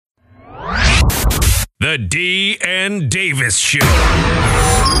The D. and Davis Show.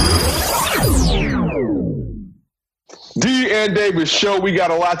 D. and Davis Show. We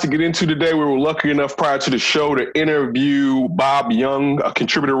got a lot to get into today. We were lucky enough prior to the show to interview Bob Young, a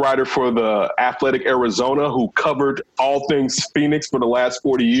contributor writer for the Athletic Arizona, who covered all things Phoenix for the last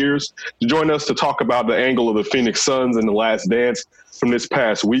 40 years, to join us to talk about the angle of the Phoenix Suns and The Last Dance from this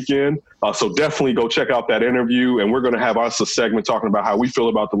past weekend. So definitely go check out that interview. And we're going to have us a segment talking about how we feel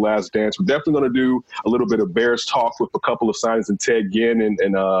about The Last Dance. We're definitely going to do a little bit of Bears talk with a couple of signings, and Ted Ginn and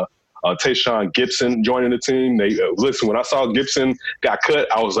Tayshaun Gibson joining the team. They listen, when I saw Gibson got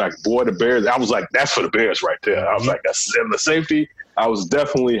cut, I was like, boy, the Bears. I was like, that's for the Bears right there. I was like, that's the safety. I was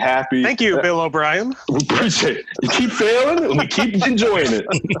definitely happy. Thank you, Bill O'Brien. We appreciate it. You keep failing, and we keep enjoying it.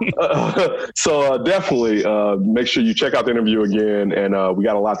 So definitely make sure you check out the interview again. And we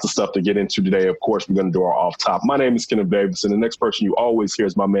got lots of stuff to get into today. Of course, we're going to do our off top. My name is Kenneth Davis, and the next person you always hear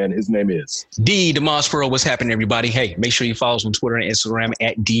is my man. His name is D. DeMoss. What's happening, everybody? Hey, make sure you follow us on Twitter and Instagram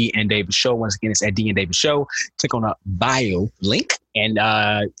at D and Davis Show. Once again, it's at D and Davis Show. Click on the bio link. And,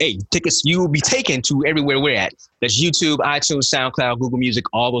 hey, tickets you will be taken to everywhere we're at. That's YouTube, iTunes, SoundCloud, Google Music,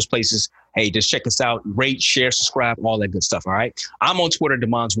 all those places. Hey, just check us out. Rate, share, subscribe, all that good stuff, all right? I'm on Twitter,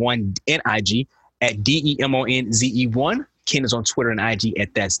 Demons1, and IG at DEMONZE1. Ken is on Twitter and IG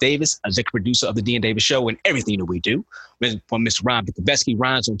at That's Davis, executive producer of the D and Davis Show and everything that we do. From Mr. Ryan Bukoveski,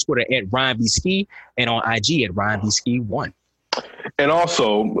 Ryan's on Twitter at RyanBSki and on IG at RyanBSki1. And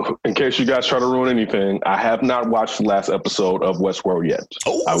also, in case you guys try to ruin anything, I have not watched the last episode of Westworld yet.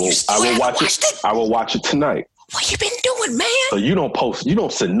 Oh, I will watch it. I will watch it tonight. What you been doing, man? So you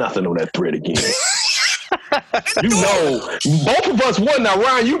don't send nothing on that thread again. You know, both of us won. Now,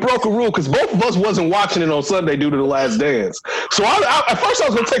 Ryan, you broke a rule because both of us wasn't watching it on Sunday due to The Last Dance. So I at first I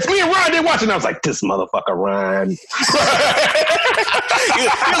was going to text me and Ryan didn't watch it. And I was like, this motherfucker, Ryan.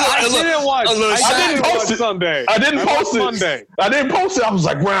 I didn't watch it. I didn't post it Sunday. I didn't post it. Monday. I didn't post it. I was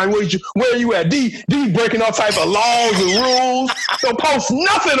like, Ryan, where are you at? D breaking all type of laws and rules. Don't post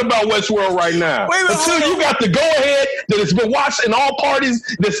nothing about Westworld right now. Until you got the go-ahead that has been watched in all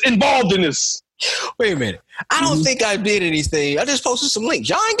parties that's involved in this. Wait a minute. I don't think I did anything. I just posted some links.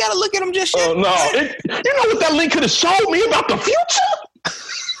 Y'all ain't got to look at them just yet. Oh, no. You know what that link could have showed me about the future?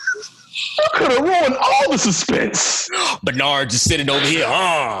 You could have ruined all the suspense. Bernard just sitting over here.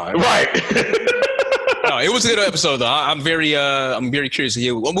 Right. No, it was a good episode, though. I'm very curious to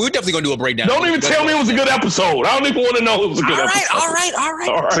hear. We're definitely going to do a breakdown. Don't even tell me it was a good episode. I don't even want to know it was a good episode. All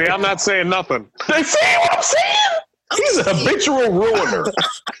right. See, I'm not saying nothing. They see what I'm saying? He's a habitual ruiner.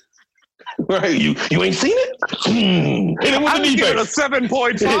 Right, you ain't seen it? Hit it with the D-face. It a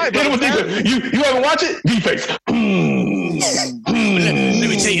 7.5. Hit it with D-face. You haven't watched it? D-face.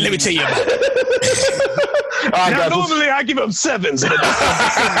 Let me tell you about it. Right, now, normally I give them 7s.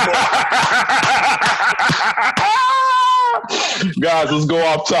 Guys, let's go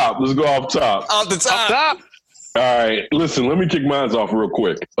off top. Off the top. All right, listen, let me kick mine off real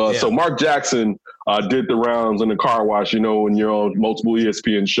quick. So Mark Jackson did the rounds in the car wash, when you're on multiple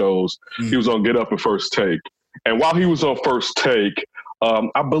ESPN shows. He was on Get Up and First Take. And while he was on First Take,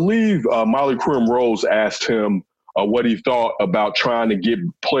 I believe Molly Qerim Rose asked him what he thought about trying to get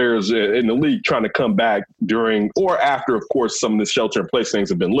players in the league trying to come back during or after, of course, some of the shelter-in-place things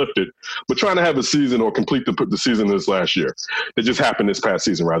have been lifted, but trying to have a season or complete the season this last year. It just happened this past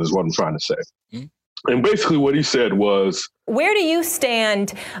season, rather, is what I'm trying to say. And basically what he said was, where do you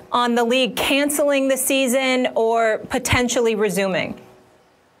stand on the league canceling the season or potentially resuming?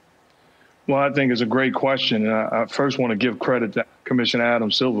 Well, I think it's a great question. And I first want to give credit to Commissioner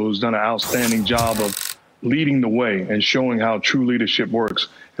Adam Silver, who's done an outstanding job of leading the way and showing how true leadership works.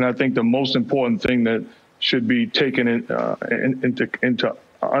 And I think the most important thing that should be taken into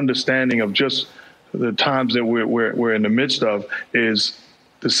understanding of just the times that we're in the midst of is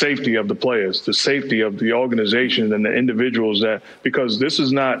the safety of the players, the safety of the organization and the individuals because this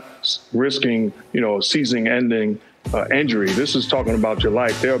is not risking, a season-ending injury. This is talking about your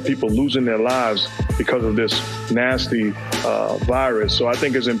life. There are people losing their lives because of this nasty virus. So I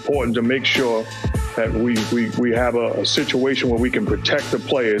think it's important to make sure that we have a situation where we can protect the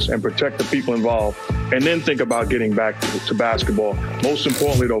players and protect the people involved, and then think about getting back to basketball. Most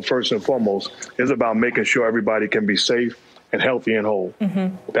importantly, though, first and foremost, is about making sure everybody can be safe and healthy and whole.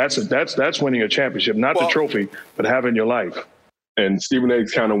 That's winning a championship, not the trophy, but having your life. And Stephen A.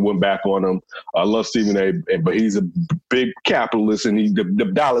 kind of went back on him. I love Stephen A., but he's a big capitalist, and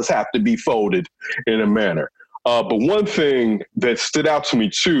the dollars have to be folded in a manner. But one thing that stood out to me,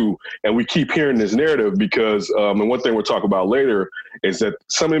 too, and we keep hearing this narrative because, and one thing we'll talk about later, is that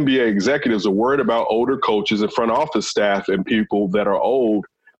some NBA executives are worried about older coaches and front office staff and people that are old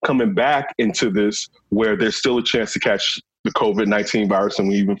coming back into this where there's still a chance to catch the COVID-19 virus. And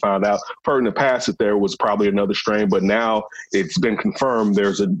we even found out in the past that there was probably another strain, but now it's been confirmed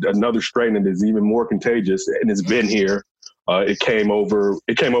there's another strain that is even more contagious, and it's been here. It came over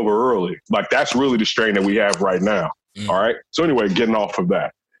early. Like, that's really the strain that we have right now. All right. So anyway, getting off of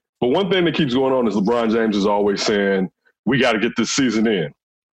that. But one thing that keeps going on is LeBron James is always saying, we got to get this season in.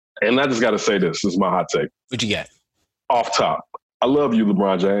 And I just got to say this is my hot take. What you got? Off top. I love you,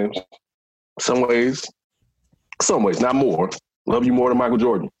 LeBron James. Some ways, not more. Love you more than Michael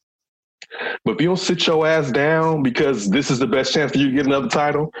Jordan. But if you don't sit your ass down because this is the best chance for you to get another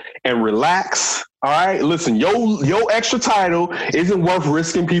title and relax, all right? Listen, your extra title isn't worth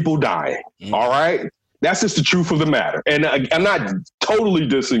risking people dying, all right? That's just the truth of the matter. And I'm not totally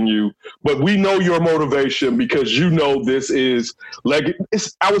dissing you, but we know your motivation because you know this is,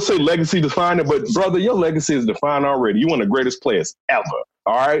 I would say legacy defining, but brother, your legacy is defined already. You're one of the greatest players ever,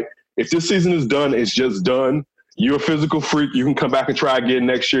 all right? If this season is done, it's just done. You're a physical freak. You can come back and try again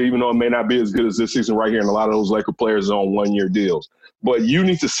next year, even though it may not be as good as this season right here. And a lot of those Laker players are on one-year deals. But you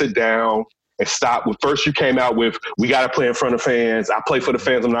need to sit down and stop. First you came out with, we got to play in front of fans. I play for the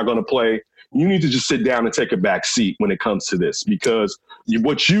fans. I'm not going to play. You need to just sit down and take a back seat when it comes to this, because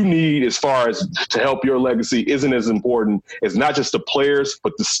what you need as far as to help your legacy isn't as important. It's not just the players,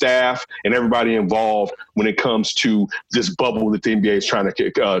 but the staff and everybody involved when it comes to this bubble that the NBA is trying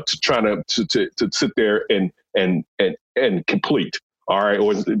to sit there and complete. All right,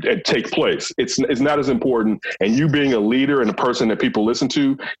 or take place. It's not as important. And you being a leader and a person that people listen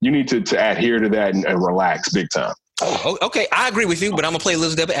to, you need to adhere to that and relax big time. Oh, okay, I agree with you, but I'm going to play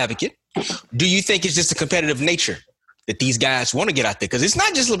Elizabeth advocate. Do you think it's just a competitive nature that these guys want to get out there? Because it's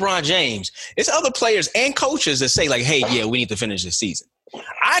not just LeBron James. It's other players and coaches that say, like, hey, yeah, we need to finish this season.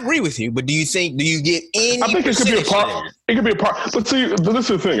 I agree with you, but do you get any? I think it could be a part. It could be a part. But see, this is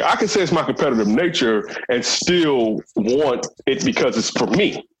the thing. I can say it's my competitive nature and still want it because it's for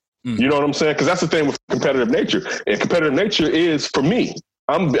me. You know what I'm saying? Because that's the thing with competitive nature. And competitive nature is for me.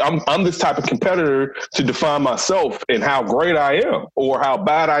 I'm this type of competitor to define myself and how great I am or how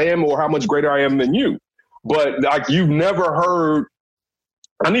bad I am or how much greater I am than you. But like, you've never heard,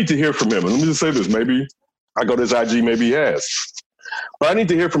 I need to hear from him. And let me just say this, maybe I go to his IG, maybe he has. But I need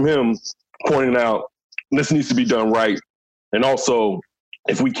to hear from him pointing out this needs to be done right. And also,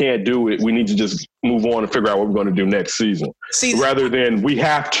 if we can't do it, we need to just move on and figure out what we're going to do next season. Rather than we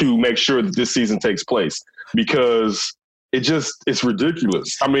have to make sure that this season takes place, because it's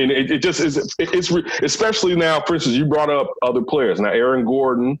ridiculous. I mean, it just is. Especially now, for instance, you brought up other players. Now, Aaron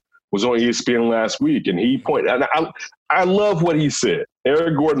Gordon was on ESPN last week, and he pointed out, I love what he said.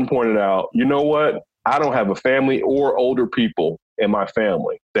 Aaron Gordon pointed out, you know what? I don't have a family or older people in my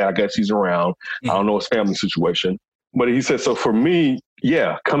family that I guess he's around. I don't know his family situation. But he said, so for me,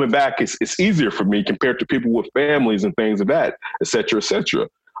 yeah, coming back, it's easier for me compared to people with families and things of that, et cetera, et cetera.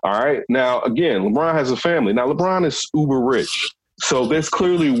 All right. Now, again, LeBron has a family. Now, LeBron is uber rich. So there's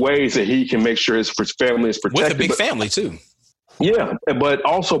clearly ways that he can make sure his family is protected. With a big family, too. Yeah. But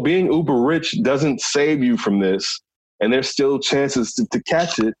also being uber rich doesn't save you from this. And there's still chances to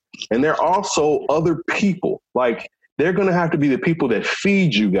catch it. And there are also other people. Like, they're going to have to be the people that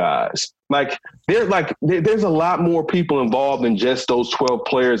feed you guys. There's a lot more people involved than just those 12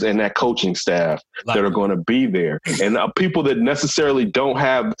 players and that coaching staff that are going to be there. And people that necessarily don't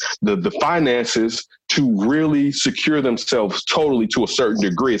have the finances to really secure themselves totally to a certain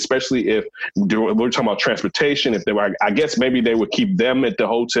degree, especially if we're talking about transportation. If they were, I guess maybe they would keep them at the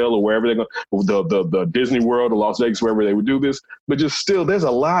hotel or wherever they're going, the Disney World or Las Vegas, wherever they would do this. But just still, there's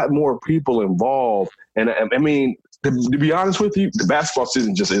a lot more people involved. And I mean, to be honest with you, the basketball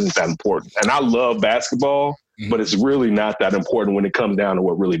season just isn't that important. And I love basketball, but it's really not that important when it comes down to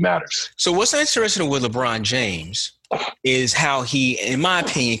what really matters. So what's interesting with LeBron James is how he, in my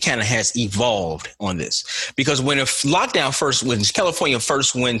opinion, kind of has evolved on this. Because when California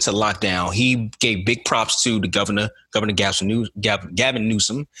first went to lockdown, he gave big props to the Governor Gavin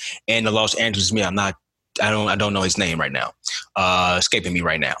Newsom and the Los Angeles Mayor. I don't know his name right now. Escaping me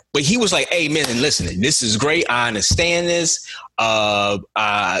right now. But he was like, hey, man, listen, this is great. I understand this.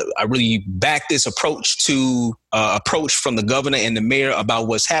 I really back this approach from the governor and the mayor about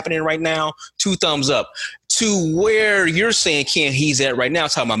what's happening right now. 2 thumbs up. To where you're saying, Ken, he's at right now,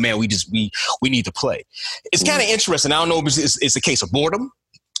 talking about, man, we need to play. It's kind of interesting. I don't know if it's a case of boredom.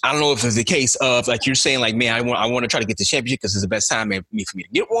 I don't know if it's the case of, like you're saying, like, man, I want to try to get the championship because it's the best time for me to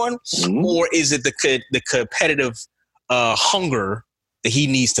get one, or is it the competitive hunger that he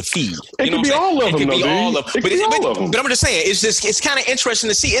needs to feed. It could be all of them, though. But I'm just saying, it's kind of interesting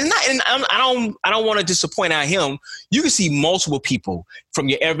to see. It's not, and I don't want to disappoint out him. You can see multiple people from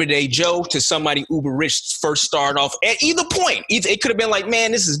your everyday Joe to somebody uber rich first start off at either point. It could have been like,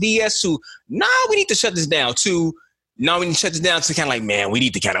 man, this is BS. To we need to shut this down. To we need to shut this down. To kind of like, man, we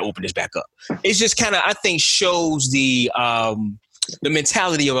need to kind of open this back up. It's just kind of, I think, shows the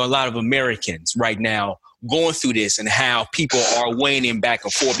mentality of a lot of Americans right now going through this and how people are weighing back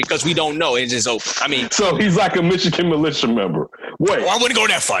and forth because we don't know. It's just open. I mean, so he's like a Michigan militia member. Wait, I wouldn't go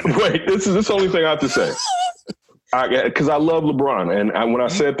that far. Wait, this is the only thing I have to say. Because I love LeBron, and when I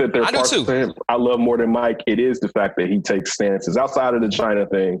said that they're parts of him, I love more than Mike. It is the fact that he takes stances outside of the China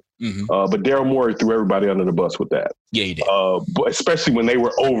thing. But Daryl Morey threw everybody under the bus with that. Yeah, he did. But especially when they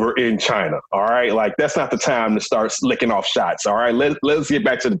were over in China. All right, like that's not the time to start licking off shots. All right, let's get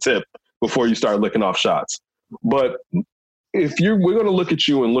back to the tip before you start licking off shots. But if we're going to look at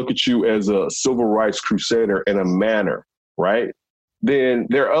you as a civil rights crusader in a manner, right? Then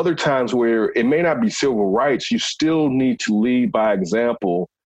there are other times where it may not be civil rights. You still need to lead by example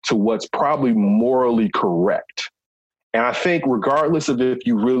to what's probably morally correct. And I think regardless of if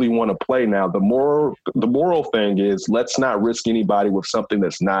you really want to play now, the moral thing is let's not risk anybody with something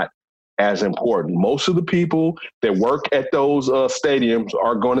that's not as important. Most of the people that work at those stadiums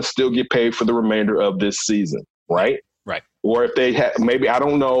are going to still get paid for the remainder of this season, right? Right. Or if they maybe I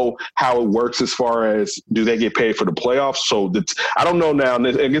don't know how it works as far as do they get paid for the playoffs? So I don't know now. And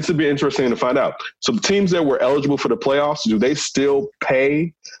it gets to be interesting to find out. So the teams that were eligible for the playoffs, do they still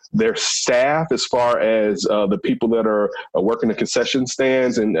pay their staff as far as the people that are working the concession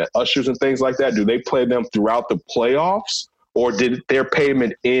stands and ushers and things like that? Do they pay them throughout the playoffs, or did their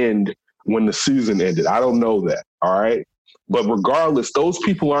payment end when the season ended? I don't know that. All right. But regardless, those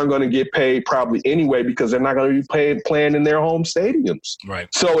people aren't going to get paid probably anyway because they're not going to be playing in their home stadiums. Right.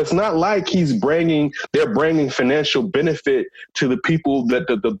 So it's not like they're bringing financial benefit to the people that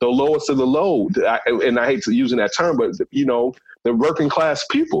the lowest of the low. And I hate to using that term, but the working class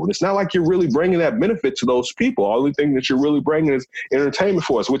people. It's not like you're really bringing that benefit to those people. All the thing that you're really bringing is entertainment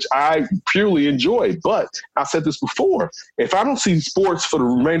for us, which I purely enjoy. But I said this before, if I don't see sports for the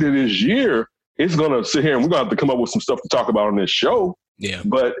remainder of this year, it's going to sit here and we're going to have to come up with some stuff to talk about on this show. Yeah.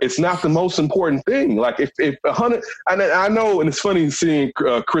 But it's not the most important thing. Like if 100, I know, and it's funny seeing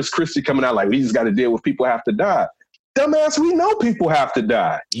Chris Christie coming out like, we just got to deal with people have to die. Dumbass, we know people have to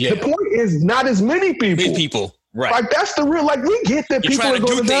die. Yeah. The point is not as many people. Right. Like that's the real, like we get that you're people trying are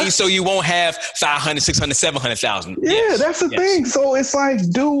going to do things die. so you won't have 500, 600, 700,000. Yeah, yes. That's the thing. So it's like,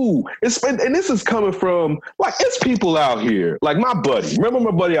 dude, and this is coming from like, it's people out here. Like my buddy, remember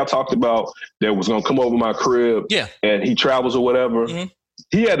my buddy I talked about that was going to come over my crib and he travels or whatever. Mm-hmm.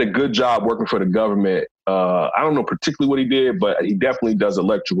 He had a good job working for the government. I don't know particularly what he did, but he definitely does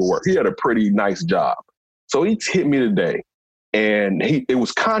electrical work. He had a pretty nice job. So he hit me today. And it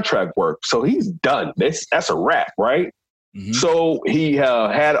was contract work, so he's done. That's a wrap, right? Mm-hmm. So he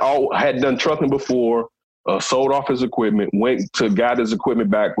had done trucking before, sold off his equipment, got his equipment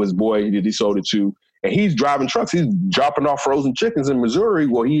back with his boy that he sold it to, and he's driving trucks. He's dropping off frozen chickens in Missouri,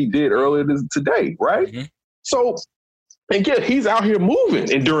 what he did earlier today, right? Mm-hmm. So, and yet he's out here moving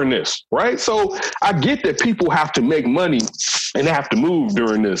and during this, right? So I get that people have to make money and they have to move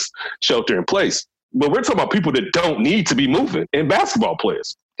during this shelter in place. But we're talking about people that don't need to be moving and basketball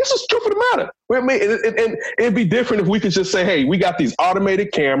players. This is true for the matter. And it'd be different if we could just say, hey, we got these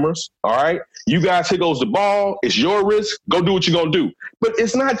automated cameras. All right. You guys, here goes the ball. It's your risk. Go do what you're going to do. But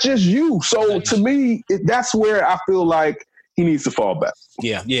it's not just you. So to me, that's where I feel like he needs to fall back.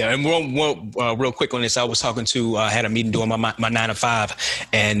 Yeah. And real quick on this, I was talking to, had a meeting doing my 9 to 5,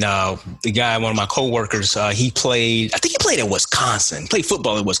 and the guy, one of my coworkers, he played at Wisconsin, played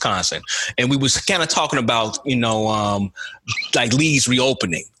football in Wisconsin, and we was kind of talking about like leagues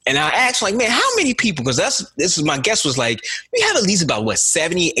reopening. And I asked, like, man, how many people, because this is my guess was like, we have at least about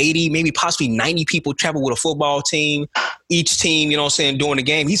 70, 80, maybe possibly 90 people travel with a football team, each team, you know what I'm saying, during the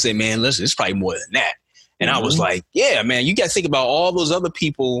game. He said, man, listen, it's probably more than that. And I was like, yeah, man, you got to think about all those other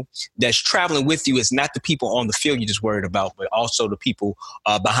people that's traveling with you. It's not the people on the field you're just worried about, but also the people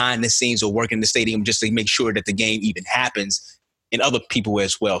behind the scenes or working in the stadium just to make sure that the game even happens, and other people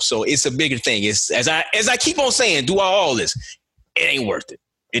as well. So it's a bigger thing. It's as I keep on saying, do all this, it ain't worth it.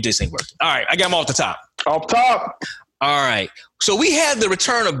 It just ain't worth it. All right, I got them off the top. Off top. All right. So we have the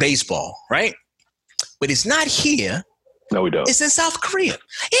return of baseball, right? But it's not here. No, we don't. It's in South Korea.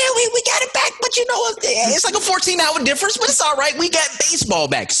 Yeah, we got it back, but it's like a 14-hour difference, but it's all right. We got baseball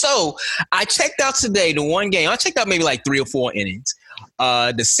back. So I checked out today the one game. I checked out maybe like 3 or 4 innings.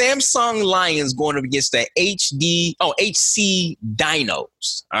 The Samsung Lions going up against the HC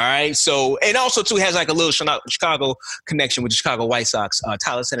Dinos. All right. So, and also too has like a little Chicago connection with the Chicago White Sox.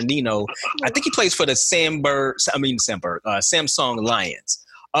 Tyler Sanadino, I think he plays for the Samsung Lions.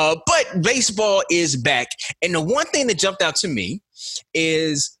 But baseball is back. And the one thing that jumped out to me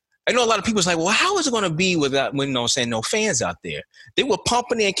is, I know a lot of people was like, well, how is it going to be without, no fans out there? They were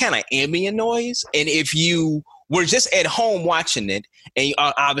pumping in kind of ambient noise. And if you were just at home watching it, and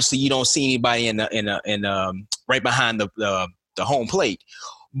obviously you don't see anybody in right behind the home plate,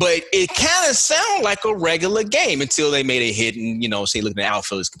 but it kind of sounded like a regular game until they made a hit and, say, look, the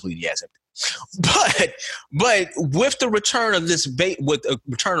outfield is completely ass empty. But with the return of with the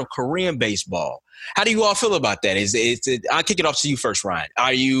return of Korean baseball, how do you all feel about that? I'll kick it off to you first, Ryan.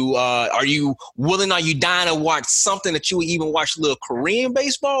 Are you willing? Are you dying to watch something that you would even watch a little Korean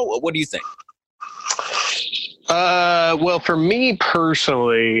baseball? What do you think? Well, for me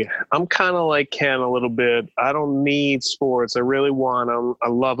personally, I'm kind of like Ken a little bit. I don't need sports. I really want them. I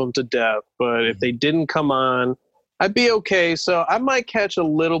love them to death. But if they didn't come on, I'd be okay. So I might catch a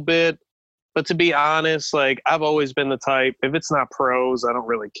little bit. But to be honest, like, I've always been the type, if it's not pros, I don't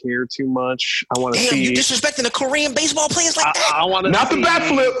really care too much. I want to see. You disrespecting the Korean baseball players like that? I want to not see, the bat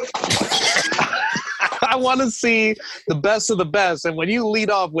flip. I want to see the best of the best. And when you lead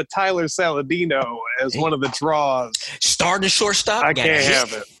off with Tyler Saladino as one of the draws, starting shortstop, I can't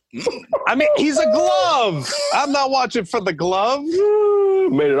have it. I mean, he's a glove. I'm not watching for the glove.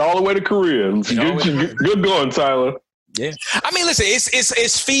 Made it all the way to Korea. Good going, Tyler. Yeah, I mean, listen,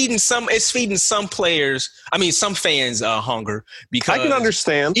 it's feeding some players. I mean, some fans hunger because I can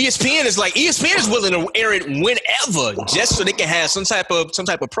understand. ESPN is willing to air it whenever just so they can have some type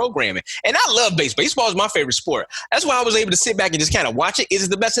of programming. And I love baseball. Baseball is my favorite sport. That's why I was able to sit back and just kind of watch it. Is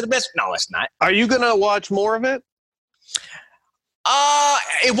it the best of the best? No, it's not. Are you gonna watch more of it?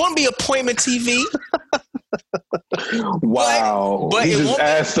 It won't be appointment TV. Wow. But he just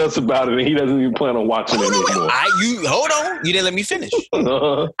asked us about it and he doesn't even plan on watching it anymore. Hold on. You didn't let me finish.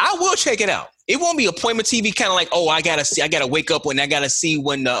 I will check it out. It won't be appointment TV kind of like, I gotta wake up when I gotta see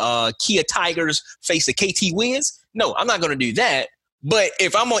when the Kia Tigers face the KT Winds. No, I'm not gonna do that. But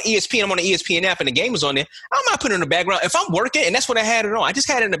if I'm on ESPN, I'm on the ESPN app and the game is on there, I might put it in the background. If I'm working, and that's when I had it on. I just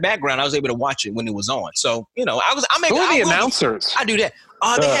had it in the background. I was able to watch it when it was on. So, who are the announcers? I do that.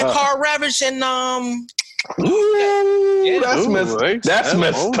 They had Carl Ravage and that's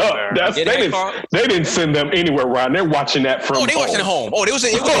messed up. They didn't send them anywhere, Ryan. They're watching that from home. They watching at home.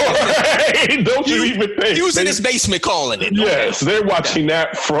 Don't you even think? He was in his basement calling it. Yes, they're watching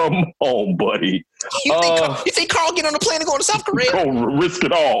that from home, buddy. You think Carl get on the plane and go to South Korea? Go risk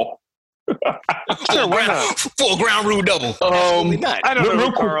it all. Sure, why not? Full ground rule double. I don't know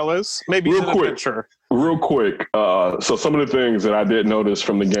who Carl is. Maybe he's a pitcher. Real quick. So some of the things that I did notice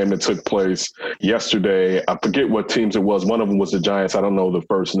from the game that took place yesterday, I forget what teams it was. One of them was the Giants. I don't know the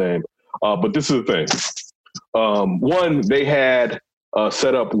first name. But this is the thing. One, they had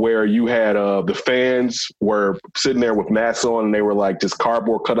set up where you had the fans were sitting there with masks on and they were like just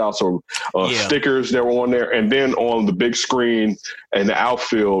cardboard cutouts or stickers that were on there. And then on the big screen in the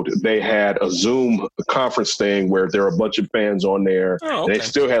outfield, they had a Zoom conference thing where there were a bunch of fans on there. Oh, okay. They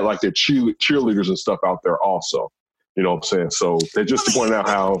still had like their cheerleaders and stuff out there also. You know what I'm saying? So they just pointed out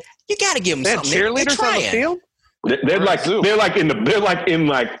how you got to give them something. Cheerleaders on the field? They're like in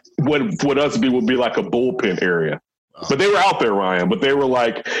what us would be like a bullpen area. But they were out there, Ryan. But they were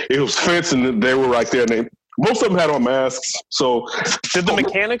like, it was fenced, and they were right there. And most of them had on masks. So, did the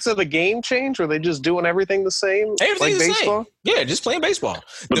mechanics of the game change? Were they just doing everything the same? Everything like the baseball? Same. Yeah, just playing baseball.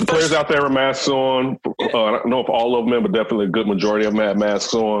 But the players out there were masks on. I don't know if all of them, but definitely a good majority of them had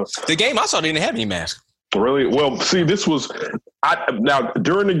masks on. The game I saw didn't have any masks. Really? Well, see, this was now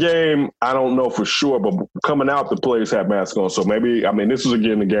during the game. I don't know for sure, but coming out, the players had masks on. So maybe, this was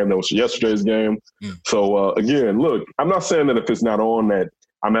again the game that was yesterday's game. So again, look, I'm not saying that if it's not on that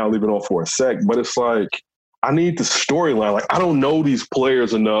I'm not leaving it on for a sec, but it's like I need the storyline. Like I don't know these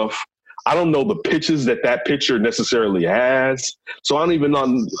players enough. I don't know the pitches that pitcher necessarily has. So I don't even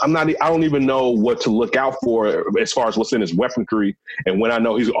know. I don't even know what to look out for as far as what's in his weaponry. And when I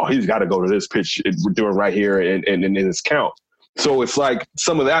know he's got to go to this pitch we're doing right here and in his count. So it's like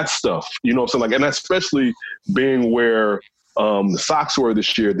some of that stuff, you know what I'm saying? Like, and especially being where the Sox were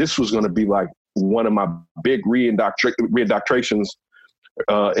this year, this was going to be like one of my big reindoctrinations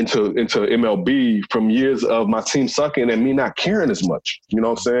into MLB from years of my team sucking and me not caring as much. You know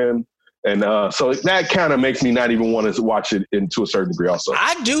what I'm saying? And so that kind of makes me not even want to watch it to a certain degree also.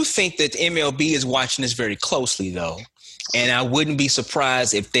 I do think that MLB is watching this very closely, though. And I wouldn't be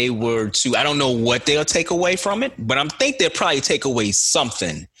surprised if they were to, I don't know what they'll take away from it, but I think they'll probably take away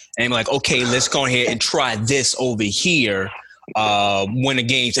something. And like, okay, let's go ahead and try this over here when the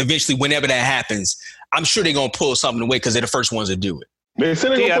games, eventually, whenever that happens. I'm sure they're going to pull something away because they're the first ones to do it. They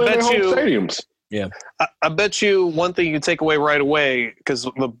said they're going to play in their home stadiums. Yeah. I bet you one thing you can take away right away, because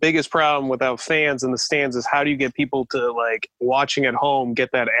the biggest problem without fans in the stands is how do you get people to, like, watching at home,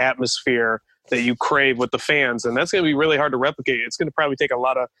 get that atmosphere that you crave with the fans. And that's going to be really hard to replicate. It's going to probably take a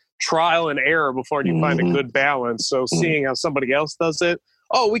lot of trial and error before you find a good balance. So seeing how somebody else does it,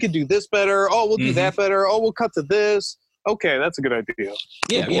 oh, we could do this better. Oh, we'll do that better. Oh, we'll cut to this. Okay, that's a good idea.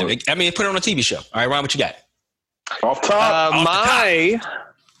 Yeah. I mean, put it on a TV show. All right, Ron, what you got? Off top.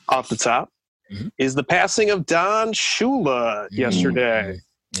 Off the top is the passing of Don Shula yesterday.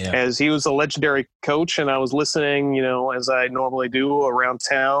 Yeah. As he was a legendary coach, and I was listening, as I normally do around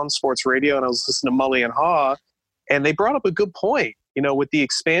town, sports radio, and I was listening to Mully and Haw, and they brought up a good point. With the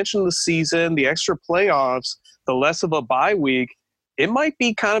expansion of the season, the extra playoffs, the less of a bye week, it might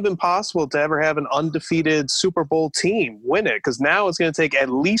be kind of impossible to ever have an undefeated Super Bowl team win it, because now it's going to take at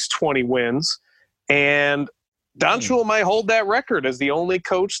least 20 wins, and Don Shula might hold that record as the only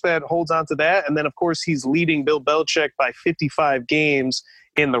coach that holds on to that. And then, of course, he's leading Bill Belichick by 55 games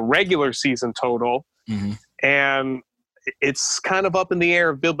in the regular season total. And it's kind of up in the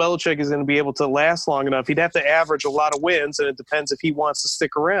air if Bill Belichick is going to be able to last long enough. He'd have to average a lot of wins, and it depends if he wants to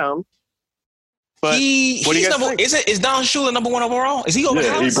stick around. But what do you guys think? Is Don Shula number 1 overall? Is he over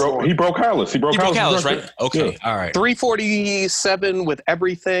Hallis? He broke Hallis. He broke Hallis, right? Okay, all right. 347 with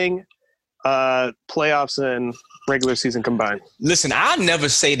everything, playoffs and regular season combined. Listen, I'll never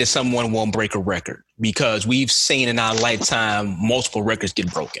say that someone won't break a record, because we've seen in our lifetime multiple records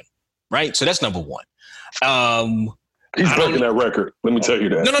get broken, right? So that's number 1. He's breaking that record. Let me tell you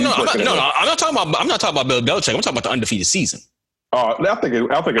that. No. I'm not talking about Bill Belichick. I'm talking about the undefeated season. I think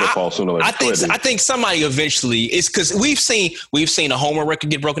it'll fall sooner or later. I think somebody eventually, it's because we've seen a homer record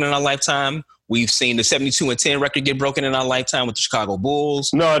get broken in our lifetime. We've seen the 72-10 record get broken in our lifetime with the Chicago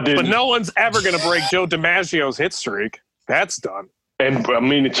Bulls. No, I didn't. But no one's ever going to break Joe DiMaggio's hit streak. That's done. And I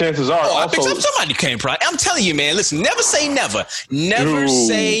mean, the chances are I think somebody can probably. I'm telling you, man. Listen, never say never. Never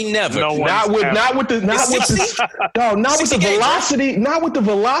say never. Not with the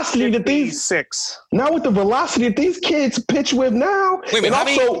velocity that these kids pitch with now. Wait a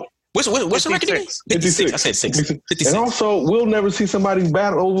minute, what's the record again? 56. I said 56. And also, we'll never see somebody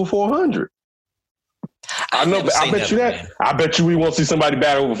battle over 400. I bet you we won't see somebody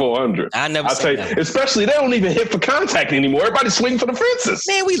battle over 400. I'll say that. Especially, they don't even hit for contact anymore. Everybody's swinging for the fences.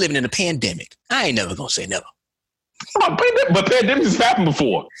 Man, we living in a pandemic. I ain't never gonna say never. But pandemics has happened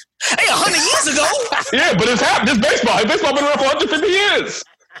before. Hey, 100 years ago. Yeah, but it's happened. It's baseball. Baseball been around for 150 years.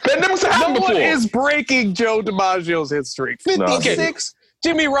 Pandemics have happened before. No one is breaking Joe DiMaggio's hit streak. 56.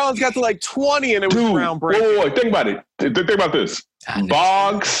 Jimmy Rollins got to like 20, and it was groundbreaking. Boy, think about it. Think about this.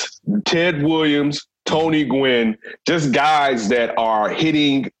 Boggs, Ted Williams, Tony Gwynn, just guys that are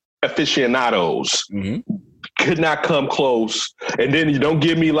hitting aficionados, could not come close. And then you don't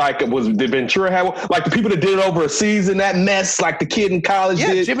give me the Ventura had one, like the people that did it over a season, that mess, like the kid in college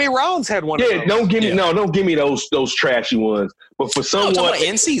did. Yeah, Jimmy Rollins had one. Yeah, don't give me those trashy ones. But for someone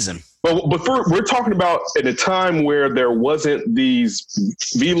in season. But we're talking about at a time where there wasn't these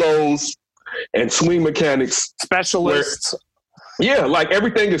velos and swing mechanics specialists. Like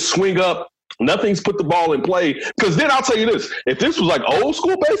everything is swing up. Nothing's put the ball in play. Because then I'll tell you this. If this was like old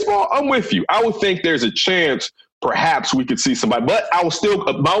school baseball, I'm with you. I would think there's a chance perhaps we could see somebody. But I was still,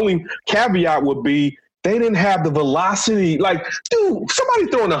 my only caveat would be they didn't have the velocity. Like, dude, somebody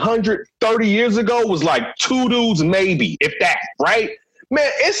throwing 130 years ago was like 2 dudes maybe, if that, right? Man,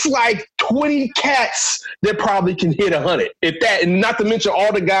 it's like 20 cats that probably can hit 100. If that, and not to mention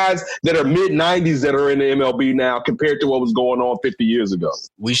all the guys that are mid-90s that are in the MLB now compared to what was going on 50 years ago.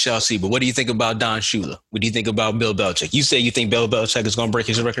 We shall see. But what do you think about Don Shula? What do you think about Bill Belichick? You say you think Bill Belichick is going to break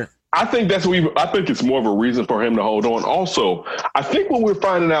his record? I think I think it's more of a reason for him to hold on. Also, I think what we're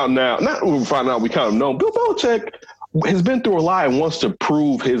finding out now, not what we're finding out, we kind of know, Bill Belichick has been through a lot and wants to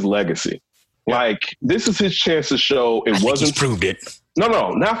prove his legacy. Like, this is his chance to show he's proved it. No,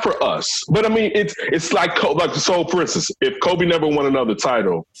 not for us. But I mean, it's like so. For instance, if Kobe never won another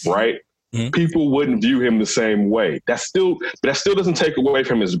title, right? People wouldn't view him the same way. That still doesn't take away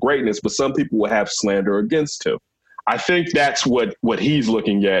from his greatness. But some people will have slander against him. I think that's what he's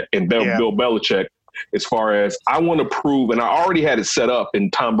looking at in Bill Belichick. As far as I want to prove, and I already had it set up,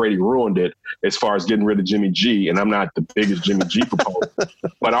 and Tom Brady ruined it as far as getting rid of Jimmy G. And I'm not the biggest Jimmy G proponent,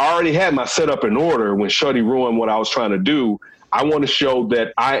 but I already had my setup in order when Shuddy ruined what I was trying to do. I want to show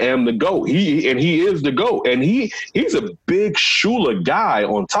that I am the GOAT. He is the GOAT. And he's a big Shula guy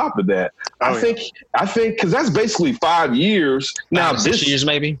on top of that. I think because that's basically 5 years. Now, 6 years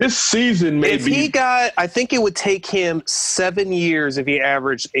maybe? This season maybe. I think it would take him 7 years if he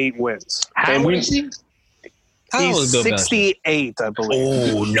averaged 8 wins. How old is he? He's 68, I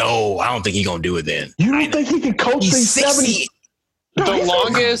believe. Oh, no. I don't think he's going to do it then. You don't think he can coach these 70?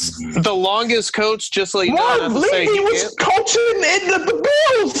 The longest coach, just like Marv Levy was coaching in the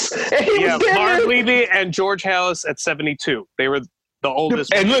Bills. And Marv Levy and George Halas at 72. They were the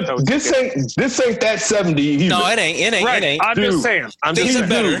oldest. And look, this ain't that 70 either. No, it ain't. Right. It ain't. I'm just saying.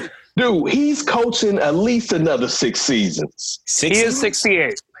 Better. Dude, he's coaching at least another 6 seasons. He is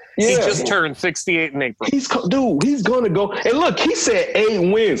 68. Yeah. He just turned 68 in April. He's going to go. And look, he said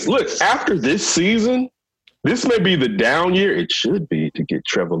 8 wins. Look, after this season, this may be the down year. It should be to get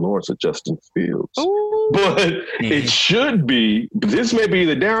Trevor Lawrence or Justin Fields. Ooh. But it should be. This may be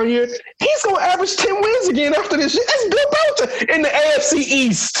the down year. He's going to average 10 wins again after this year. That's Bill Belichick in the AFC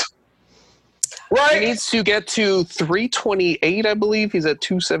East. Right? He needs to get to 328, I believe. He's at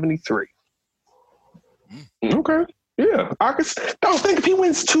 273. Okay. Yeah. Don't think if he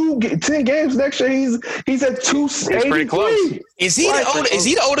wins 10 games next year, he's at 283. Pretty close. Is he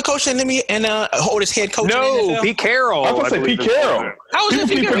the older coach in the and oldest head coach? No, in the NFL? Pete Carroll. I was going to say Pete Carroll. How is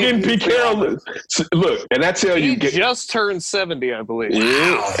People keep forgetting Pete Carroll. Look, and I tell you, He just turned 70, I believe.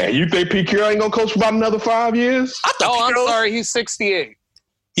 Yeah. And you think Pete Carroll ain't going to coach for about another 5 years? I'm sorry. He's 68.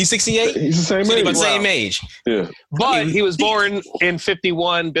 He's 68? He's the same age. About the same age. Yeah. But he was born in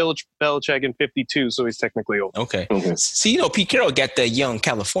 51, Belichick in 52, so he's technically old. Okay. See, Pete Carroll got that young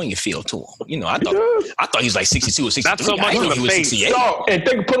California feel to him. I thought he was like 62 or 63. Not so much in the he was face. 68. No, and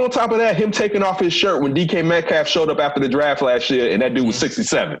put on top of that, him taking off his shirt when DK Metcalf showed up after the draft last year, and that dude was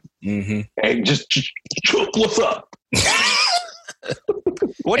 67. Mm-hmm. And just what's up?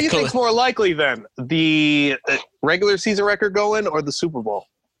 What do you think's more likely then? The regular season record going or the Super Bowl?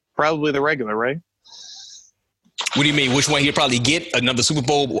 Probably the regular, right? What do you mean? Which one he'll probably get? Another Super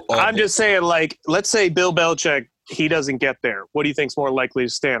Bowl? I'm just saying, let's say Bill Belichick, he doesn't get there. What do you think's more likely to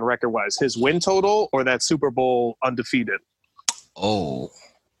stand record-wise? His win total or that Super Bowl undefeated? Oh.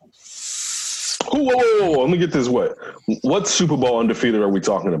 Whoa. Let me get this way. What Super Bowl undefeated are we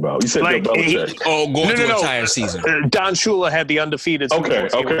talking about? You said Bill Belichick. Going through the entire season. Don Shula had the undefeated Super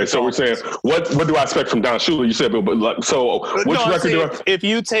Bowl. Okay. So we're saying, what do I expect from Don Shula? You said Bill, but so which record do I? If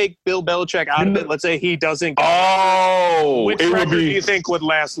you take Bill Belichick out of it, let's say he doesn't. Which record do you think would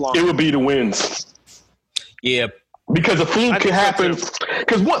last longer? It would be the wins. Yeah. Because a fluke can happen.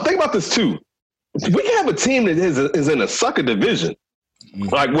 Because think about this too. We can have a team that is in a sucker division.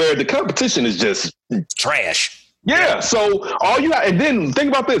 Like where the competition is just trash. Yeah. So all you have, and then think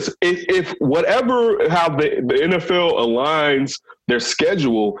about this: if whatever how the NFL aligns their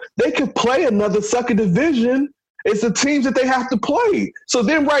schedule, they could play another sucker division. It's the teams that they have to play. So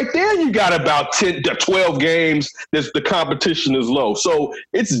then right there, you got about 10 to 12 games. The competition is low. So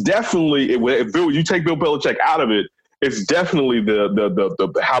it's definitely if you take Bill Belichick out of it. It's definitely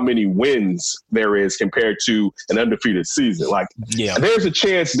the how many wins there is compared to an undefeated season. There's a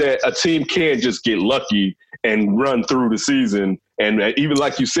chance that a team can just get lucky and run through the season. And even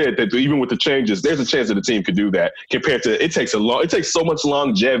like you said, that even with the changes, there's a chance that a team could do that. Compared to it takes so much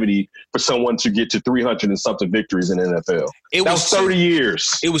longevity for someone to get to 300 and something victories in the NFL. That was 30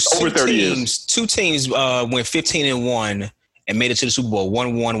 years. It was over 30 years. Two teams went 15-1. And made it to the Super Bowl.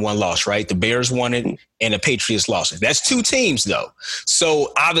 1 won, 1 lost, right? The Bears won it, and the Patriots lost it. That's 2 teams, though.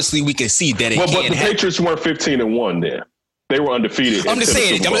 So obviously, we can see that it but can the happen. Patriots weren't 15-1 then. They were undefeated. I'm just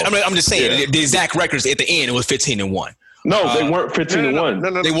saying. The exact records at the end. It was 15-1. No, they weren't 15-1.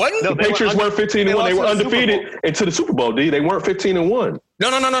 No, they wasn't. The Patriots weren't 15-1. They were undefeated into the Super Bowl. They weren't 15-1.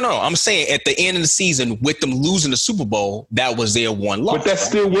 No. I'm saying at the end of the season, with them losing the Super Bowl, that was their 1 loss. But that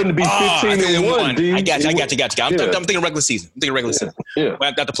still wouldn't be 15-1. D. I got you. I'm thinking regular season. Yeah. Well,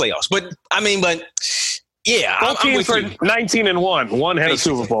 I got the playoffs, but yeah, I'm with for you. 19-1. One had a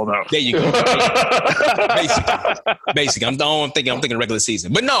Super Bowl though. There you go. Basically, I'm thinking regular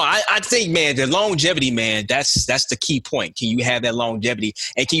season. But no, I think, man, the longevity, man, that's the key point. Can you have that longevity,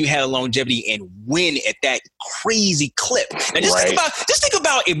 and can you have longevity and win at that crazy clip? Now, just think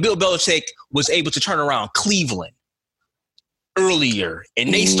about if Bill Belichick was able to turn around Cleveland earlier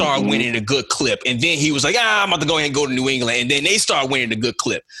and they start winning a good clip, and then he was like, I'm about to go ahead and go to New England, and then they start winning a good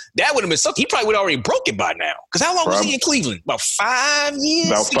clip. That would have been something. He probably would have already broke it by now. Because how long was he in Cleveland? About 5 years?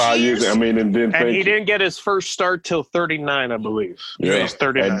 About 5 years. I mean, and he didn't get his first start till 39, I believe. Yeah. He was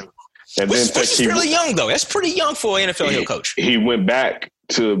 39. And which is really young, though. That's pretty young for an NFL head coach. He went back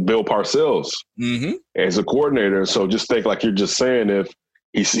to Bill Parcells as a coordinator. So just think, like you're just saying, if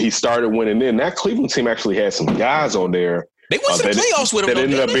he started winning, then that Cleveland team actually had some guys on there. They went to the playoffs with him. That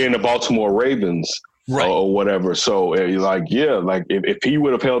ended up being the Baltimore Ravens. Right. Or whatever. So if he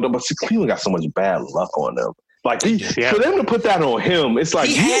would have held up, but see, Cleveland got so much bad luck on them. Like for them to put that on him, it's like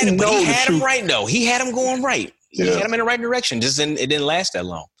he had him right though. He had him going right. He had him in the right direction. It didn't last that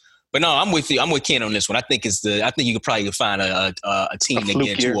long. But no, I'm with you. I'm with Ken on this one. I think you could probably find a team that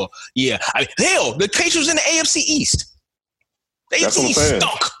get into hell, the Patriots in the AFC East. The AFC East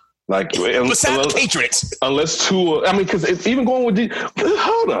stunk. Like, besides the Patriots. Unless Tua, I mean, because it's even going with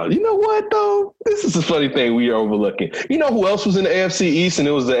hold on. You know what, though? This is a funny thing we are overlooking. You know who else was in the AFC East? And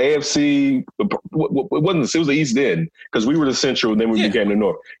it was the AFC, it was the East then, because we were the Central and then we became the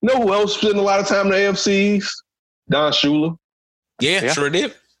North. You know who else spent a lot of time in the AFC East? Don Shula. Yeah, sure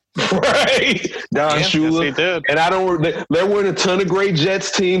did. Right, Don Shula. Yes, he did. And there weren't a ton of great Jets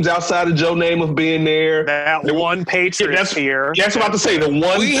teams outside of Joe Namath being there. That one Patriots year. That's what I'm about to say. The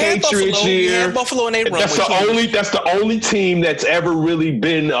one Patriots year. We had Buffalo and they run. That's the only team that's ever really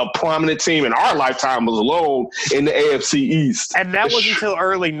been a prominent team in our lifetime was alone in the AFC East. And that wasn't until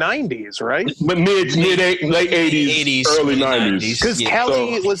early 90s, right? But late 80s, early 90s. Because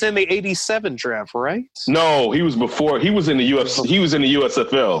Kelly was in the 87 draft, right? No, he was before. He was in the UFC. He was in the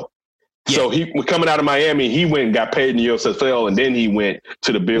USFL. Yeah. So he coming out of Miami, he went and got paid in the USFL, and then he went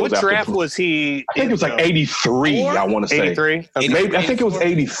to the Bills. What draft was he? I think it was like 83. I want to say 83. Maybe I think it was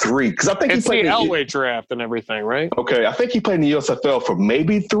 83 because I think it's he played the Elway draft and everything, right? Okay, I think he played in the USFL for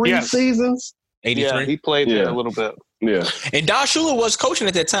maybe 3 seasons. 83. Yeah, he played there a little bit. Yeah, and Don Shula was coaching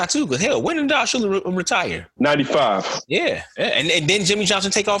at that time too. Because hell, when did Don Shula retire? 95. Yeah, and then Jimmy Johnson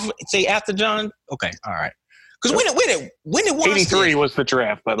take off. Say after John. Okay, all right. Because when did 83 was the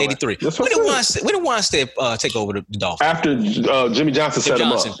draft, by the 83. When did Wannstedt take over the Dolphins? After Jimmy Johnson set him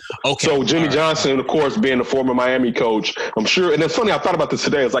up. Okay. So Jimmy Johnson, of course, being the former Miami coach, I'm sure, and it's funny, I thought about this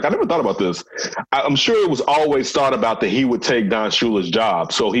today. It's like, I never thought about this. I'm sure it was always thought about that he would take Don Shula's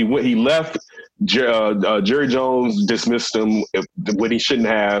job. So he left. Jerry Jones dismissed him when he shouldn't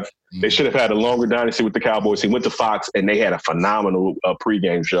have. They should have had a longer dynasty with the Cowboys. He went to Fox, and they had a phenomenal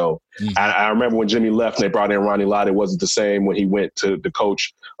pregame show. I remember when Jimmy left and they brought in Ronnie Lott, it wasn't the same when he went to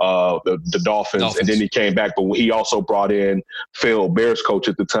coach the Dolphins, and then he came back. But he also brought in Phil, Bears coach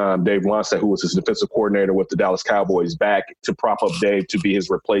at the time, Dave Wannstedt, who was his defensive coordinator with the Dallas Cowboys, back to prop up Dave to be his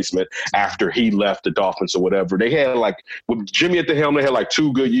replacement after he left the Dolphins or whatever. They had, like, with Jimmy at the helm, they had like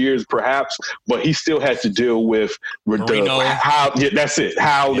 2 good years perhaps, but he still had to deal with how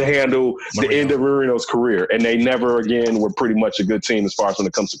they handle the end of Marino's career, and they never again were pretty much a good team as far as when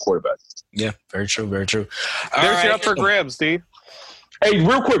it comes to quarterback. Yeah, very true, very true. There's you up for grabs, Steve. Hey,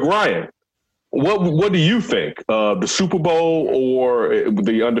 real quick, Ryan, what do you think? The Super Bowl or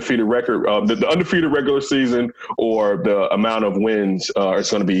the undefeated record, the undefeated regular season, or the amount of wins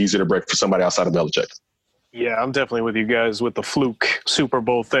it's going to be easy to break for somebody outside of Belichick? Yeah, I'm definitely with you guys with the fluke Super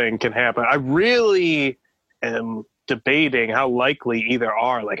Bowl thing can happen. I really am debating how likely either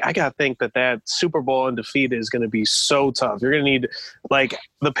are. Like, I gotta think that Super Bowl undefeated is going to be so tough. You're going to need, like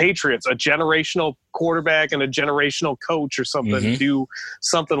the Patriots, a generational quarterback and a generational coach or something to do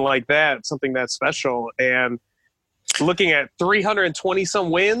something like that, something that's special. And looking at 320 some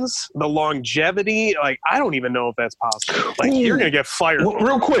wins, the longevity, like, I don't even know if that's possible. Like, you're going to get fired.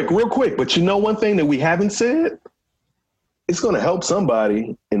 Real quick. But you know one thing that we haven't said? It's going to help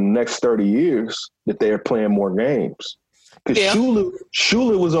somebody in the next 30 years that they're playing more games. Because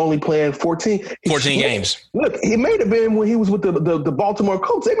Shula was only playing 14 games. Look, it may have been when he was with the Baltimore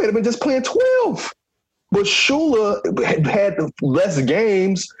Colts. They may have been just playing 12. But Shula had less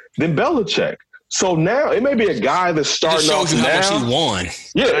games than Belichick. So now it may be a guy that's starting off now. How much he won.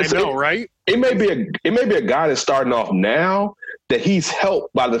 Yeah, I know, right? It may be a guy that's starting off now that he's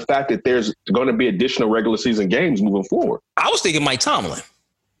helped by the fact that there's going to be additional regular season games moving forward. I was thinking Mike Tomlin.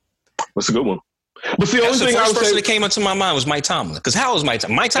 That's a good one. But the only thing first person that came into my mind was Mike Tomlin. Because how is Mike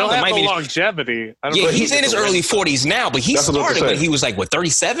Tomlin? Mike Tomlin might be longevity. He's in his early 40s now, but he started when he was like,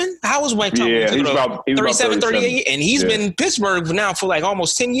 37? How was Mike Tomlin? Yeah, he's about 37, 38, and he's been in Pittsburgh now for like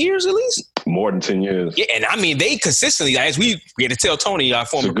almost 10 years at least. More than 10 years. Yeah, and I mean, they consistently, as we had to tell Tony, our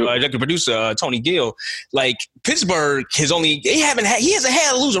former executive producer, Tony Gill, like Pittsburgh he hasn't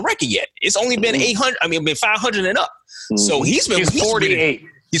had a losing record yet. It's only been 800. I mean, been 500 and up. So he's 48.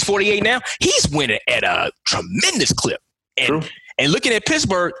 He's 48 now. He's winning at a tremendous clip. And looking at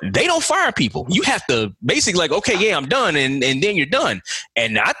Pittsburgh, they don't fire people. You have to basically like, okay, yeah, I'm done, and then you're done.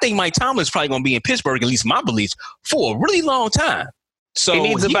 And I think Mike Tomlin's probably going to be in Pittsburgh, at least my beliefs, for a really long time. So he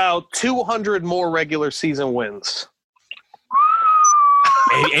needs about 200 more regular season wins.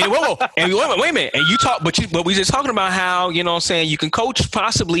 wait a minute. And you talk, but we just talking about how, you know what I'm saying, you can coach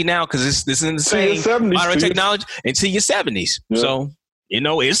possibly now because this is in the same modern technology into your 70s. Yeah. So, you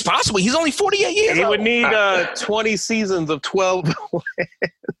know, it's possible. He's only 48 years old. He would need 20 seasons of 12. You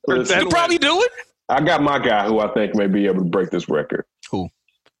could probably do it. I got my guy who I think may be able to break this record. Who?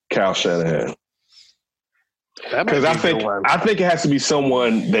 Kyle Shanahan. Because I think it has to be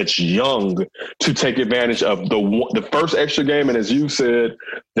someone that's young to take advantage of the first extra game, and as you said,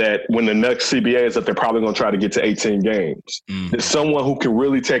 that when the next CBA is that they're probably going to try to get to 18 games. There's someone who can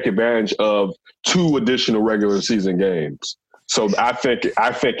really take advantage of 2 additional regular season games. So I think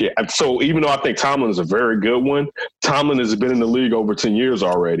so even though I think Tomlin is a very good one, Tomlin has been in the league over 10 years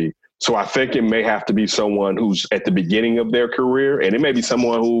already. So I think it may have to be someone who's at the beginning of their career, and it may be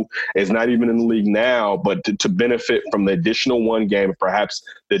someone who is not even in the league now, but to benefit from the additional 1 game, perhaps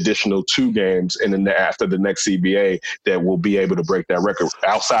the additional 2 games, and then after the next CBA that will be able to break that record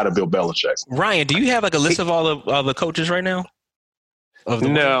outside of Bill Belichick. Ryan, do you have like a list of all the coaches right now?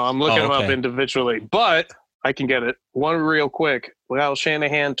 No, I'm looking them up individually, but I can get it. One real quick. Kyle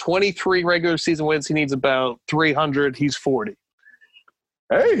Shanahan, 23 regular season wins. He needs about 300. He's 40.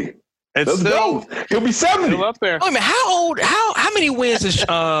 Hey. Let's go. He'll be 70. Still up there. Oh, man, how many wins is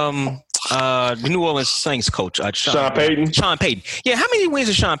the New Orleans Saints coach? Sean Payton. Sean Payton. Yeah, how many wins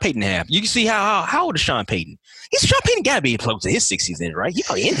does Sean Payton have? You can see how old is Sean Payton? Sean Payton got to be close to his 60s then, right? He's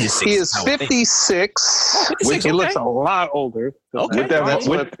probably in his 60s. He is 56. He looks a lot older. Okay.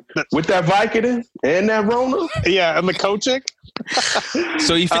 With that Vicodin and that Rona? Yeah, and the coaching.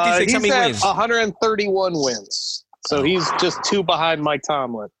 So he's 56. How many wins? 131 wins. So he's just 2 behind Mike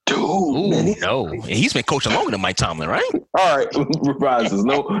Tomlin. Dude, he's been coaching longer than Mike Tomlin, right? All right, reprises.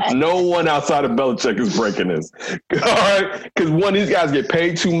 No one outside of Belichick is breaking this. All right, because one, these guys get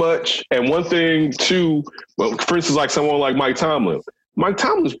paid too much, and one thing, too. Well, for instance, like someone like Mike Tomlin. Mike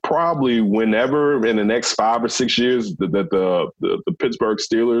Tomlin's probably whenever in the next 5 or 6 years that the Pittsburgh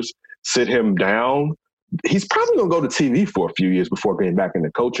Steelers sit him down, he's probably going to go to TV for a few years before getting back into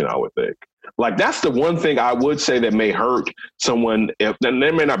coaching, I would think. Like, that's the one thing I would say that may hurt someone, if they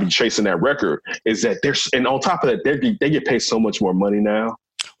may not be chasing that record, is that and on top of that, they get paid so much more money now.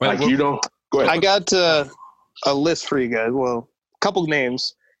 Go ahead. I got a list for you guys. Well, a couple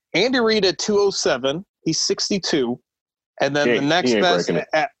names. Andy Reid at 207. He's 62. And then the next best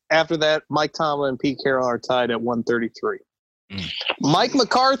after that, Mike Tomlin and Pete Carroll are tied at 133. Mike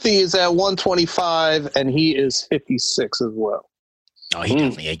McCarthy is at 125, and he is 56 as well. Oh, he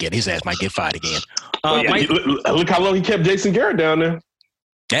definitely ain't getting his ass. Might get fired again. Look how long he kept Jason Garrett down there.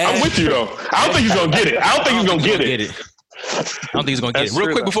 I'm with you though. I don't think he's gonna get it. I don't think he's gonna get it. I don't think he's gonna get it.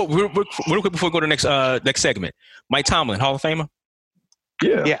 Real quick before we go to the next segment. Mike Tomlin, Hall of Famer.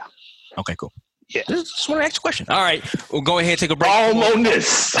 Yeah. Okay, cool. Yeah. Just want to ask a question. All right, we'll go ahead and take a break. All on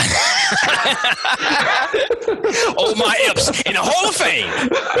this. Oh, my Eps in the Hall of Fame.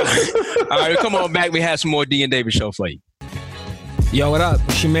 All right, come on back. We have some more D and Davis show for you. Yo, what up?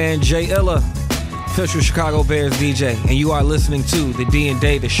 It's your man Jay Illa, official Chicago Bears DJ, and you are listening to the D and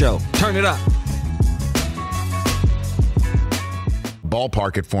Davis Show. Turn it up.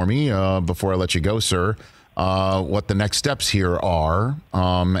 Ballpark it for me before I let you go, sir. What the next steps here are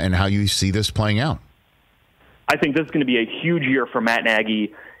and how you see this playing out. I think this is going to be a huge year for Matt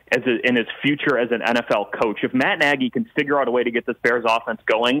Nagy in his future as an NFL coach. If Matt Nagy can figure out a way to get this Bears offense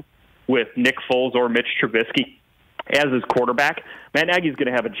going with Nick Foles or Mitch Trubisky as his quarterback, Matt Nagy's going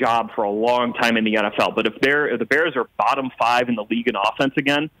to have a job for a long time in the NFL. But if the Bears are bottom 5 in the league in offense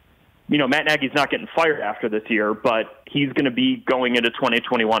again, Matt Nagy's not getting fired after this year, but he's going to be going into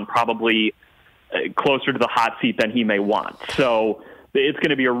 2021 probably closer to the hot seat than he may want. So it's going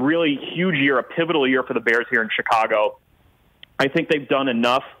to be a really huge year, a pivotal year for the Bears here in Chicago. I think they've done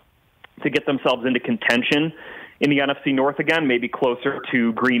enough to get themselves into contention in the NFC North again, maybe closer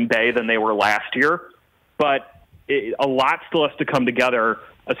to Green Bay than they were last year. But a lot still has to come together,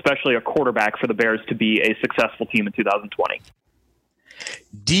 especially a quarterback, for the Bears to be a successful team in 2020.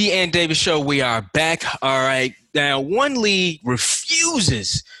 D and Davis Show, we are back. All right. Now, one league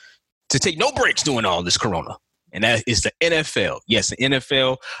refuses to take no breaks during all this corona, and that is the NFL. Yes, the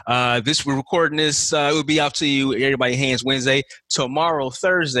NFL. We're recording this. It will be out to you, everybody, hands Wednesday. Tomorrow,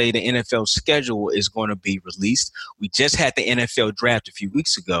 Thursday, the NFL schedule is going to be released. We just had the NFL draft a few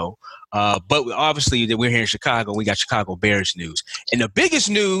weeks ago, but obviously we're here in Chicago. We got Chicago Bears news. And the biggest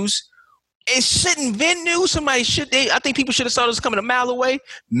news, it shouldn't been news. I think people should have saw this coming a mile away.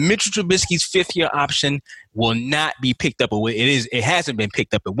 Mitchell Trubisky's 5th-year option will not be picked up. It hasn't been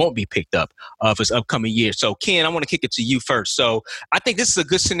picked up. It won't be picked up for this upcoming year. So, Ken, I want to kick it to you first. So, I think this is a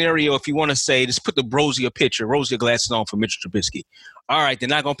good scenario if you want to say, just put the rosier glasses on for Mitchell Trubisky. all right, they're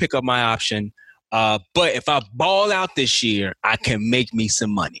not going to pick up my option. But if I ball out this year, I can make me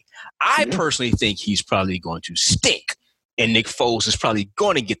some money. I personally think he's probably going to stink, and Nick Foles is probably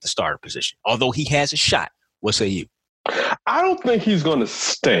going to get the starter position, although he has a shot. What say you? I don't think he's going to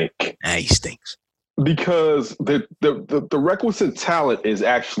stink. He stinks. Because the requisite talent is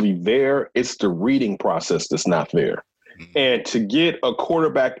actually there. It's the reading process that's not there. And to get a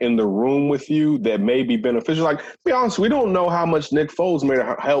quarterback in the room with you that may be beneficial, like, to be honest, we don't know how much Nick Foles may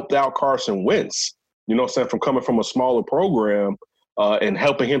have helped out Carson Wentz, you know what I'm saying, from coming from a smaller program and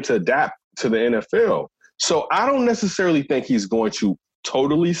helping him to adapt to the NFL. So I don't necessarily think he's going to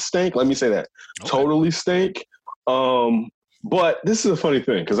totally stink. Let me say that. Okay. Totally stink. But this is a funny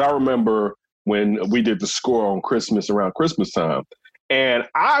thing, because I remember when we did the score on Christmas, around Christmas time, and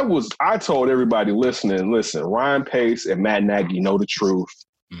I told everybody listening, listen, Ryan Pace and Matt Nagy know the truth,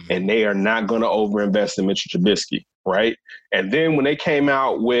 and they are not going to overinvest in Mitchell Trubisky, right? And then when they came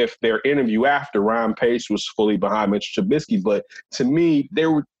out with their interview after, Ryan Pace was fully behind Mitchell Trubisky, but to me,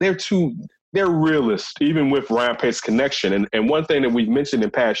 they're realists, even with Ryan Pace's connection. And one thing that we've mentioned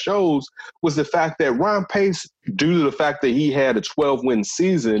in past shows was the fact that Ryan Pace, due to the fact that he had a 12-win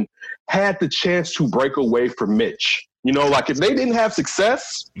season, had the chance to break away from Mitch. You know, like if they didn't have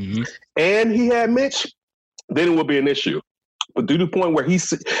success and he had Mitch, then it would be an issue. But due to the point where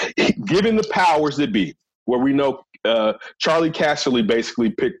he's given the powers that be, where we know Charlie Casserly basically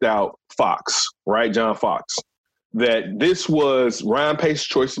picked out Fox, right? John Fox. That this was Ryan Pace's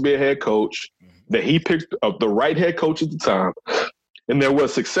choice to be a head coach, that he picked up the right head coach at the time, and there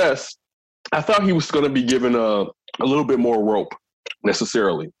was success. I thought he was going to be given a little bit more rope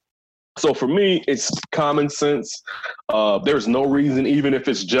necessarily. So for me, it's common sense. There's no reason, even if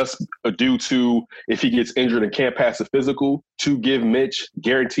it's just due to if he gets injured and can't pass a physical, to give Mitch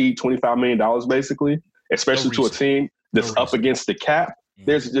guaranteed $25 million basically, especially to a team that's up against the cap.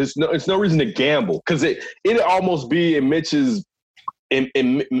 There's no reason to gamble, because it'd almost be in Mitch's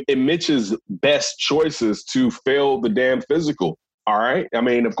best choices to fail the damn physical. All right. I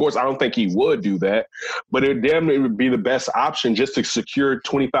mean, of course, I don't think he would do that, but it would be the best option just to secure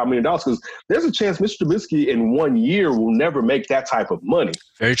 $25 million, because there's a chance Mr. Trubisky in 1 year will never make that type of money.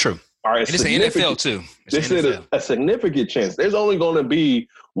 Very true. All right. And it's the NFL too. This is a significant chance. There's only going to be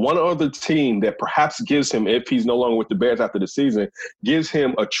one other team that perhaps gives him, if he's no longer with the Bears after the season, gives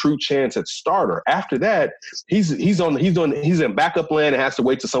him a true chance at starter. After that, he's in backup land and has to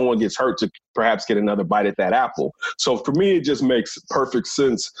wait till someone gets hurt to perhaps get another bite at that apple. So for me, it just makes perfect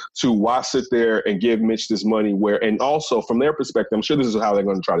sense to why sit there and give Mitch this money, and also from their perspective, I'm sure this is how they're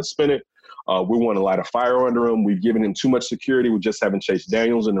going to try to spin it. We want to light a fire under him. We've given him too much security. We just having Chase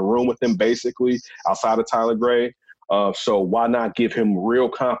Daniels in the room with him, basically, outside of Tyler Gray. So why not give him real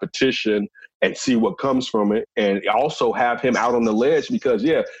competition and see what comes from it, and also have him out on the ledge? Because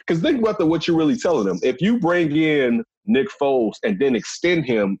think about what you're really telling him. If you bring in Nick Foles and then extend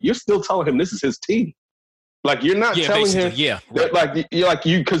him, you're still telling him this is his team. Like, you're not telling him that,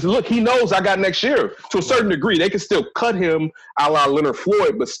 because look, he knows I got next year to a certain degree. They can still cut him a la Leonard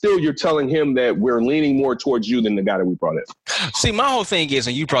Floyd, but still you're telling him that we're leaning more towards you than the guy that we brought in. See, my whole thing is,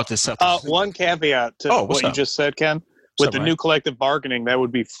 and you brought this up. One caveat to what you just said, Ken. With the new collective bargaining, that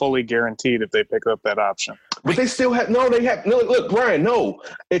would be fully guaranteed if they pick up that option. But they still have look, Brian, no,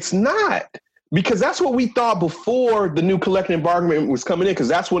 it's not. Because that's what we thought before the new collective bargaining was coming in, because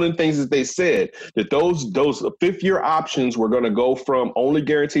that's one of the things that they said, that those fifth-year options were going to go from only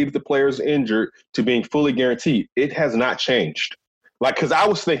guaranteed if the player's injured to being fully guaranteed. It has not changed. Like, because I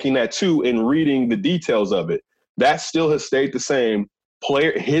was thinking that too in reading the details of it. That still has stayed the same.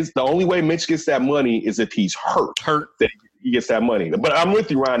 The only way Mitch gets that money is if he's hurt. That he gets that money. But I'm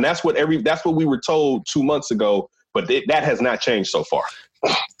with you, Ryan. That's what we were told 2 months ago, but that has not changed so far.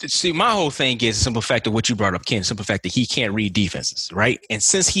 See, my whole thing is the simple fact of what you brought up, Ken, the simple fact that he can't read defenses, right? And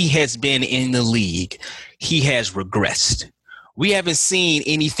since he has been in the league, he has regressed. We haven't seen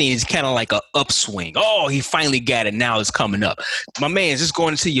anything. It's kind of like an upswing. Oh, he finally got it. Now it's coming up. My man, just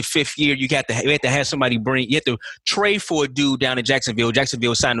going into your fifth year, you have to have somebody you have to trade for a dude down in Jacksonville.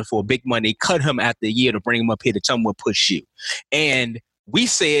 Jacksonville signed him for big money, cut him after a year to bring him up here to tell him what push you. And we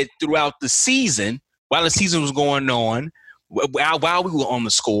said throughout the season, while the season was going on, while we were on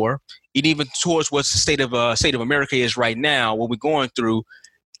the score, and even towards what the state of America is right now, what we're going through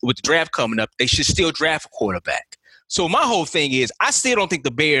with the draft coming up, they should still draft a quarterback. So my whole thing is, I still don't think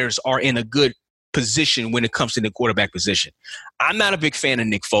the Bears are in a good position when it comes to the quarterback position. I'm not a big fan of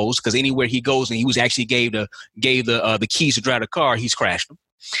Nick Foles, because anywhere he goes, and he was actually gave the keys to drive the car, he's crashed them.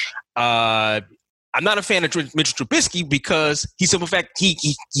 I'm not a fan of Mitchell Trubisky because he's simple fact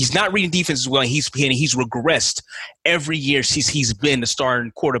he's not reading defense as well. And he's regressed every year since he's been the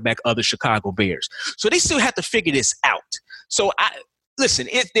starting quarterback of the Chicago Bears. So they still have to figure this out. So listen,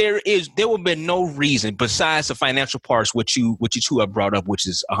 there will be no reason besides the financial parts, which you two have brought up, which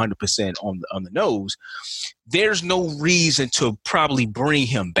is 100% on the nose. There's no reason to probably bring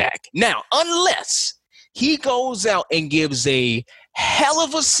him back now, unless he goes out and gives a hell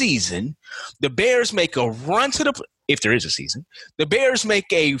of a season. The Bears make a run if there is a season, the Bears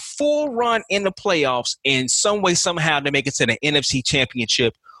make a full run in the playoffs in some way, somehow they make it to the NFC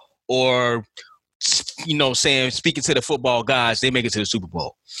Championship, or, speaking to the football guys, they make it to the Super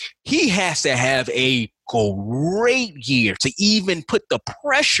Bowl. He has to have a great year to even put the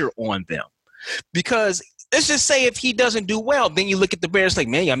pressure on them, because let's just say if he doesn't do well, then you look at the Bears like,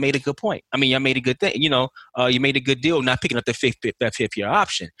 man, y'all made a good point. I mean, y'all made a good thing. You made a good deal not picking up that fifth year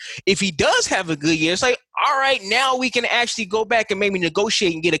option. If he does have a good year, it's like, all right, now we can actually go back and maybe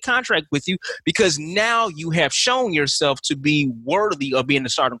negotiate and get a contract with you, because now you have shown yourself to be worthy of being the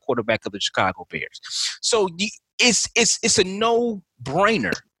starting quarterback of the Chicago Bears. So it's a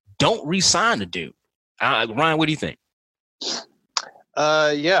no-brainer. Don't re-sign the dude. Ryan, what do you think?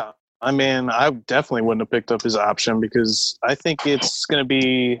 Yeah. I mean, I definitely wouldn't have picked up his option, because I think it's going to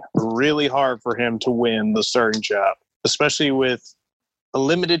be really hard for him to win the starting job, especially with a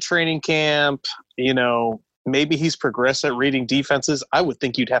limited training camp. Maybe he's progressed at reading defenses. I would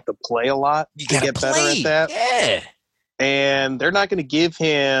think you'd have to play a lot to get better at that. Yeah. And they're not going to give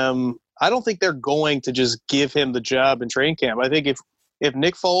him – I don't think they're going to just give him the job in training camp. I think if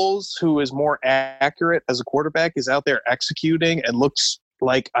Nick Foles, who is more accurate as a quarterback, is out there executing and looks –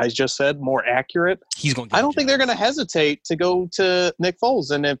 like I just said, more accurate, I don't think they're going to hesitate to go to Nick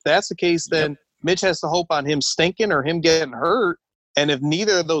Foles. And if that's the case, then Mitch has to hope on him stinking or him getting hurt. And if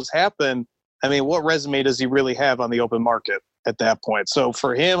neither of those happen, I mean, what resume does he really have on the open market at that point? So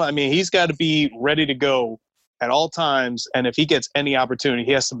for him, I mean, he's got to be ready to go at all times. And if he gets any opportunity,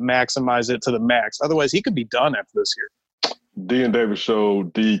 he has to maximize it to the max. Otherwise, he could be done after this year. D and David Show,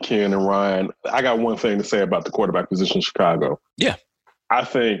 D, Ken, and Ryan. I got one thing to say about the quarterback position in Chicago. Yeah. I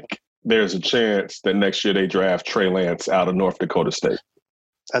think there's a chance that next year they draft Trey Lance out of North Dakota State.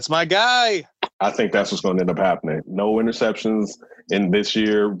 That's my guy. I think that's what's going to end up happening. No interceptions in this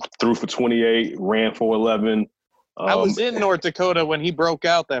year. Threw for 28, ran for 11. I was in North Dakota when he broke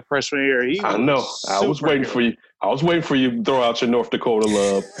out that freshman year. I know. I was waiting for you. I was waiting for you to throw out your North Dakota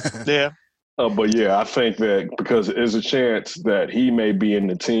love. Yeah. But, yeah, I think that because there's a chance that he may be in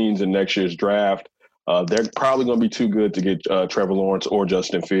the teens in next year's draft. They're probably going to be too good to get Trevor Lawrence or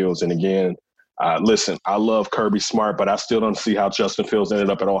Justin Fields. And again, listen, I love Kirby Smart, but I still don't see how Justin Fields ended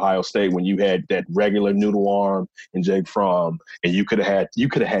up at Ohio State when you had that regular noodle arm and Jake Fromm, and you could have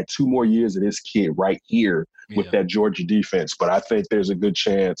had 2 more years of this kid right here with that Georgia defense. But I think there's a good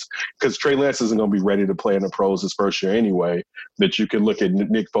chance, because Trey Lance isn't going to be ready to play in the pros his first year anyway, that you can look at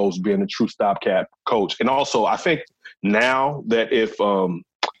Nick Foles being a true stopgap coach. And also, I think now that if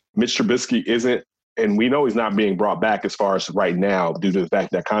Mitch Trubisky isn't, and we know he's not being brought back as far as right now due to the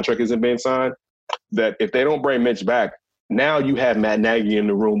fact that contract isn't being signed, that if they don't bring Mitch back, now you have Matt Nagy in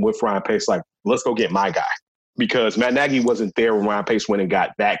the room with Ryan Pace like, let's go get my guy. Because Matt Nagy wasn't there when Ryan Pace went and got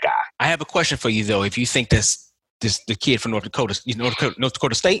that guy. I have a question for you, though. If you think the kid from North Dakota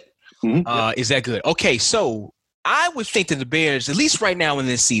State, is that good? Okay, so I would think that the Bears, at least right now in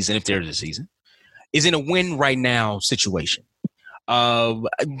this season, if there's a season, is in a win right now situation.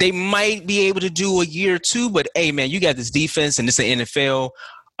 They might be able to do a year or two, but hey, man, you got this defense and it's the NFL.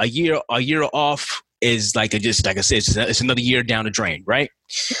 A year off is like like I said, it's another year down the drain, right?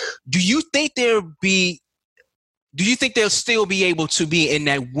 Do you think they'll still be able to be in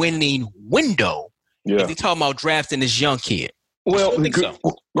that winning window? Yeah. If they're talking about drafting this young kid. Well,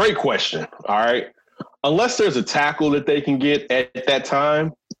 great question. All right. Unless there's a tackle that they can get at that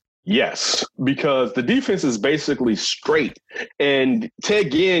time, yes, because the defense is basically straight. And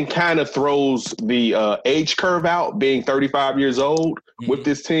Ted Ginn kind of throws the age curve out, being 35 years old with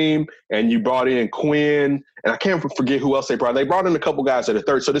this team. And you brought in Quinn, and I can't forget who else they brought. They brought in a couple guys at the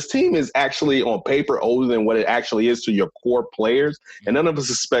third. So this team is actually on paper older than what it actually is to your core players. And none of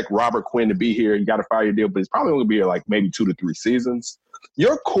us expect Robert Quinn to be here. You got to fire your deal, but he's probably going to be here like maybe 2 to 3 seasons.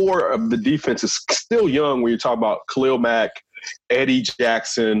 Your core of the defense is still young when you talk about Khalil Mack, Eddie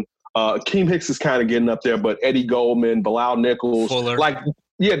Jackson. Keem Hicks is kind of getting up there, but Eddie Goldman, Bilal Nichols, Fuller.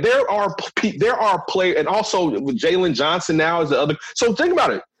 there are players, and also Jalen Johnson now is the other. So think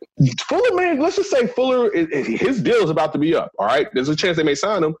about it, Fuller, man. Let's just say Fuller, his deal is about to be up. All right, there's a chance they may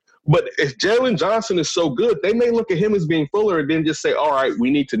sign him, but if Jalen Johnson is so good, they may look at him as being Fuller and then just say, all right, we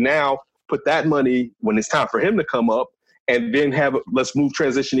need to now put that money when it's time for him to come up, and then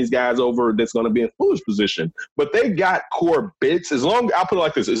transition these guys over that's going to be in foolish position. But they got core bits. I'll put it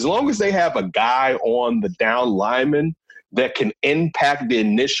like this, as long as they have a guy on the down lineman that can impact the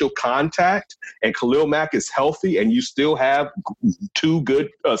initial contact, and Khalil Mack is healthy, and you still have two good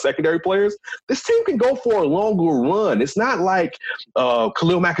secondary players, this team can go for a longer run. It's not like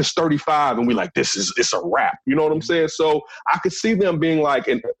Khalil Mack is 35 and we're like, it's a wrap. You know what I'm saying? So I could see them being like,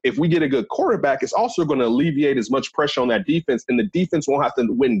 and if we get a good quarterback, it's also going to alleviate as much pressure on that defense, and the defense won't have to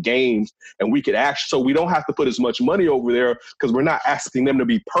win games, and we could so we don't have to put as much money over there because we're not asking them to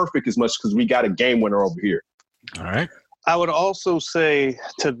be perfect as much because we got a game winner over here. All right. I would also say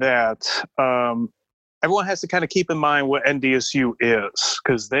to that, everyone has to kind of keep in mind what NDSU is,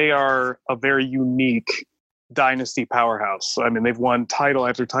 because they are a very unique dynasty powerhouse. I mean, they've won title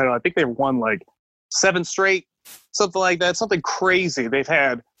after title. I think they've won like 7 straight, something like that, something crazy. They've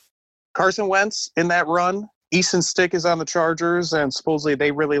had Carson Wentz in that run. Easton Stick is on the Chargers, and supposedly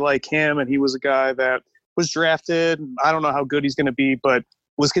they really like him, and he was a guy that was drafted. I don't know how good he's going to be, but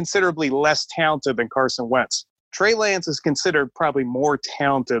was considerably less talented than Carson Wentz. Trey Lance is considered probably more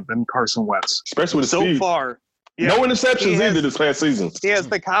talented than Carson Wentz. Especially with so speed. Far. Yeah, no interceptions either this past season. He has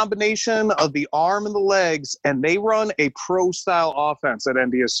the combination of the arm and the legs, and they run a pro-style offense at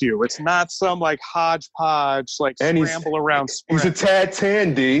NDSU. It's not some like hodgepodge, like and scramble around sprint. He's a tad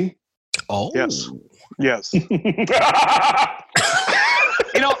tan, D. Oh. Yes.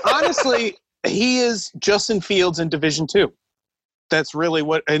 Honestly, he is Justin Fields in Division II. That's really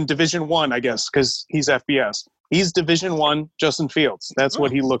what in Division I, I guess, because he's FBS. He's Division I Justin Fields. That's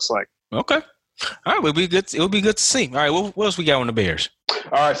what he looks like. Okay. All right. It'll be good to see. All right. What else we got on the Bears?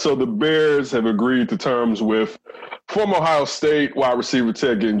 All right. So the Bears have agreed to terms with former Ohio State wide receiver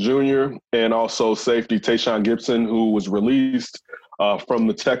Ted Ginn Jr. and also safety Tayshaun Gibson, who was released from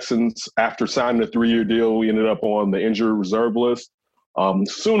the Texans after signing a 3-year deal. We ended up on the injured reserve list.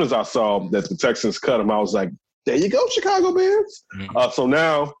 As soon as I saw that the Texans cut him, I was like, there you go, Chicago Bears. Mm-hmm. So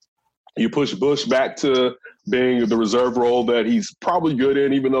now you push Bush back to being the reserve role that he's probably good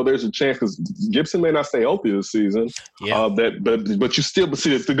in, even though there's a chance because Gibson may not stay healthy this season. Yeah. But you still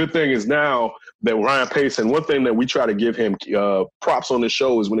see the good thing is now that Ryan Pace, and one thing that we try to give him props on this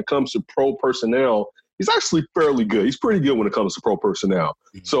show is when it comes to pro personnel, he's actually fairly good. He's pretty good when it comes to pro personnel.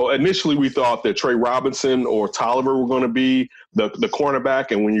 Mm-hmm. So initially we thought that Trey Robinson or Tolliver were going to be the cornerback.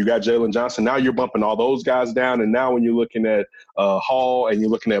 And when you got Jalen Johnson, now you're bumping all those guys down. And now when you're looking at Hall and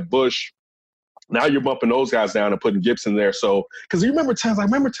you're looking at Bush, now you're bumping those guys down and putting Gibson there. So, because I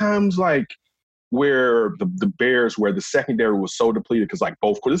remember times like where the Bears, where the secondary was so depleted, because like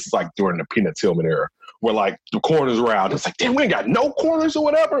this is like during the Peanut Tillman era, where like the corners were out. It's like, damn, we ain't got no corners or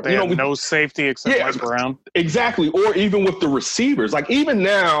whatever. They had no safety except Wes Brown. Exactly. Or even with the receivers, like even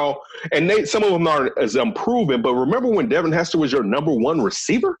now, and some of them aren't as unproven, but remember when Devin Hester was your number 1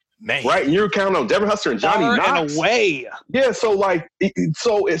 receiver? Man. Right? And you're counting on Devin Hester and Johnny Knox. And away. Yeah,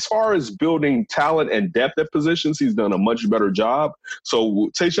 so as far as building talent and depth at positions, he's done a much better job.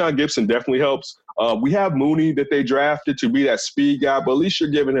 So Tayshaun Gibson definitely helps. We have Mooney that they drafted to be that speed guy, but at least you're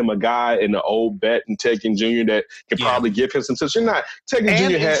giving him a guy in the old bet and Ted Ginn Jr. that can probably give him some sense. You're not Ted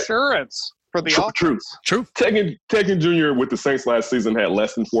Ginn Jr. had insurance for the offense. True. Ted Ginn Jr. with the Saints last season had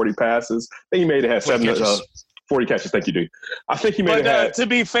less than 40 passes. I think he made it had 40 catches. Thank you, dude. I think he made it. To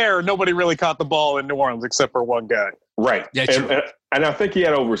be fair, nobody really caught the ball in New Orleans except for one guy. Right. Yeah, and I think he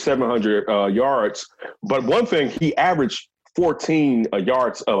had over 700 yards. But one thing, he averaged 14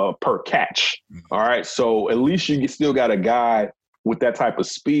 yards per catch. All right. So at least you still got a guy with that type of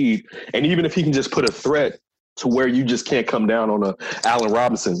speed. And even if he can just put a threat to where you just can't come down on a Allen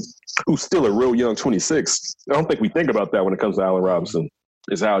Robinson, who's still a real young 26. I don't think we think about that when it comes to Allen Robinson.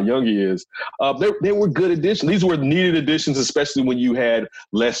 Is how young he is. They were good additions. These were needed additions, especially when you had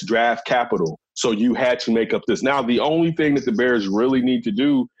less draft capital. So you had to make up this. Now, the only thing that the Bears really need to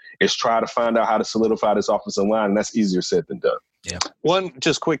do is try to find out how to solidify this offensive line, and that's easier said than done. Yeah. One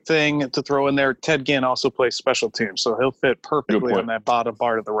just quick thing to throw in there, Ted Ginn also plays special teams, so he'll fit perfectly on that bottom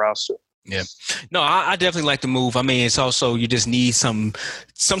part of the roster. Yeah. No, I definitely like the move. I mean, it's also you just need some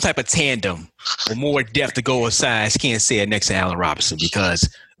type of tandem or more depth to go aside. Can't say it next to Allen Robinson because,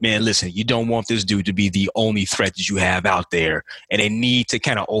 man, listen, you don't want this dude to be the only threat that you have out there, and they need to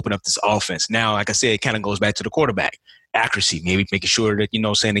kind of open up this offense. Now, like I said, it kind of goes back to the quarterback. Accuracy, maybe making sure that,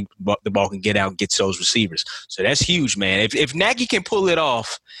 the ball can get out and get to those receivers. So that's huge, man. If Nagy can pull it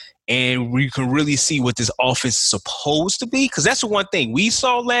off and we can really see what this offense is supposed to be. Because that's the one thing we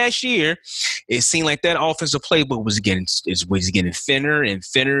saw last year. It seemed like that offensive playbook was getting thinner and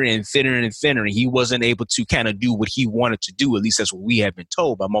thinner and thinner and thinner, and he wasn't able to kind of do what he wanted to do. At least that's what we have been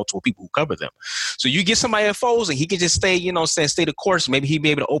told by multiple people who cover them. So you get somebody at Foles, and he can just stay the course. Maybe he'd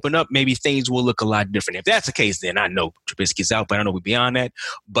be able to open up. Maybe things will look a lot different. If that's the case, then I know Trubisky's out, but I know we're beyond that.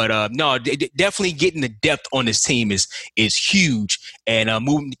 But no, definitely getting the depth on this team is huge, and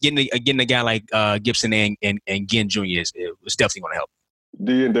getting a guy like Gibson and Ginn Jr. is definitely going to help.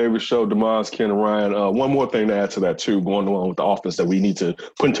 D and David Show, DeMond, Ken, and Ryan. One more thing to add to that too, going along with the offense that we need to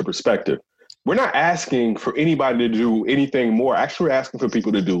put into perspective. We're not asking for anybody to do anything more. Actually, we're asking for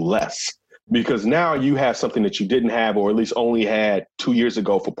people to do less, because now you have something that you didn't have, or at least only had 2 years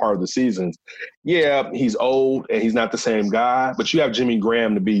ago for part of the seasons. Yeah, he's old and he's not the same guy, but you have Jimmy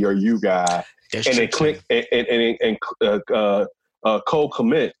Graham to be your you guy. That's and true. Cole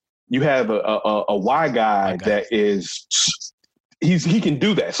Kmet, you have a Y guy that is he can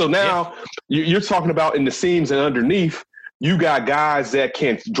do that. So now you're talking about in the seams and underneath, you got guys that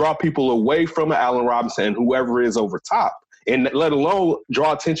can draw people away from Allen Robinson and whoever is over top, and let alone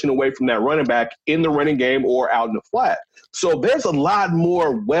draw attention away from that running back in the running game or out in the flat. So there's a lot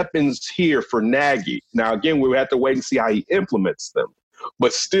more weapons here for Nagy. Now, again, we have to wait and see how he implements them.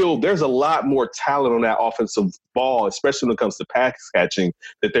 But still, there's a lot more talent on that offensive ball, especially when it comes to pass catching,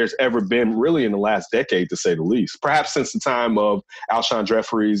 that there's ever been really in the last decade, to say the least. Perhaps since the time of Alshon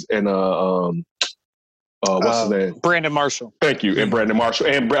Jeffries and what's his name? Brandon Marshall. Thank you. And Brandon Marshall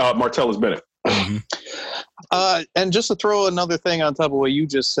and Martellus Bennett. And just to throw another thing on top of what you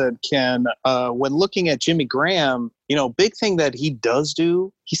just said, Ken, when looking at Jimmy Graham, big thing that he does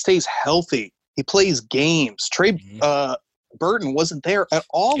do, he stays healthy. He plays games. Trey Burton wasn't there at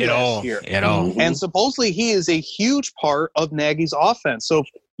all last year. At all. And supposedly he is a huge part of Nagy's offense. So if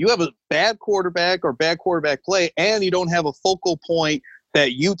you have a bad quarterback or bad quarterback play and you don't have a focal point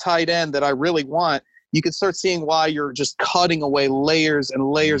that you tight end that I really want, you can start seeing why you're just cutting away layers and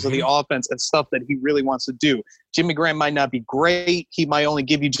layers of the offense and stuff that he really wants to do. Jimmy Graham might not be great. He might only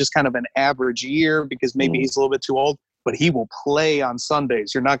give you just kind of an average year because maybe he's a little bit too old, but he will play on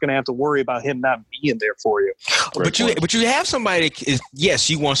Sundays. You're not going to have to worry about him not being there for you. But you have somebody that is, yes,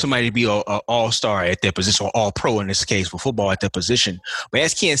 you want somebody to be an all-star at their position, or all-pro in this case for football at their position. But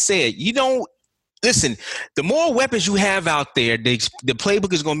as Ken said, you don't – listen, the more weapons you have out there, the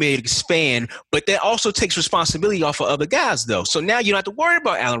playbook is going to be able to expand, but that also takes responsibility off of other guys, though. So now you don't have to worry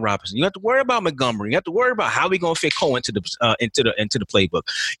about Allen Robinson. You don't have to worry about Montgomery. You have to worry about how we're going to fit Cole into the playbook.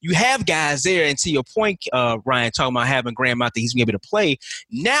 You have guys there, and to your point, Ryan, talking about having Graham out there, he's going to be able to play.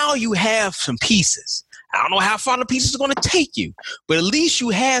 Now you have some pieces. I don't know how far the pieces are going to take you, but at least you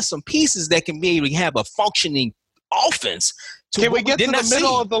have some pieces that can be able to have a functioning offense. Can we get to the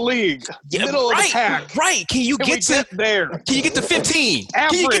middle of the league? Middle of the pack. Right. Can you get there? Can you get to 15?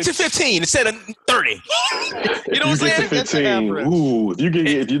 Average. Can you get to 15 instead of 30? You know what I'm saying? Get to 15. Ooh, you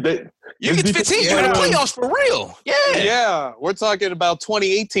get to 15. You're in the playoffs for real. Yeah. We're talking about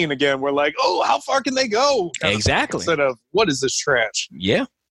 2018 again. We're like, oh, how far can they go? Exactly. Instead of, what is this trash? Yeah,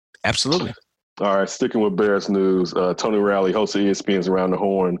 absolutely. All right, sticking with Bears news, Tony Rowley, host of ESPN's Around the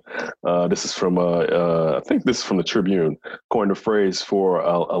Horn. This is from, I think this is from the Tribune, coined a phrase for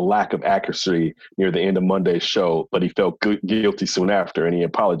a lack of accuracy near the end of Monday's show, but he felt guilty soon after, and he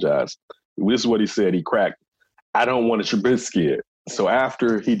apologized. This is what he said. He cracked, "I don't want to Trubisky it." So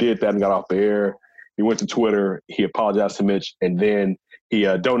after he did that and got off the air, he went to Twitter, he apologized to Mitch, and then he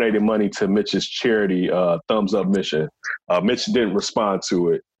donated money to Mitch's charity, Thumbs Up Mission. Mitch didn't respond to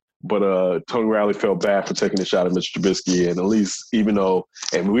it. But Tony Rowley felt bad for taking a shot at Mr. Trubisky, and at least, even though,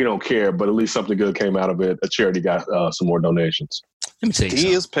 and we don't care, but at least something good came out of it. A charity got some more donations. Let me tell you something.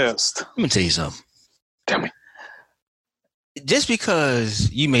 He is pissed. Let me tell you something. Tell me. Just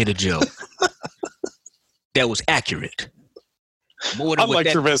because you made a joke that was accurate, unlike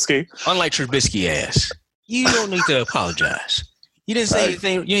Trubisky ass, you don't need to apologize. You didn't say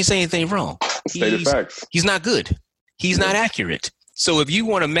anything. You didn't say anything wrong. Stated facts. He's not good. He's not accurate. So if you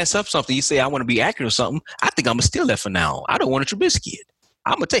want to mess up something, you say, I want to be accurate or something, I think I'm going to steal that for now on. I don't want to Trubisky it.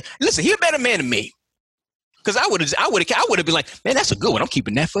 I'm going to tell you, listen, he's a better man than me. Because I would have been like, man, that's a good one. I'm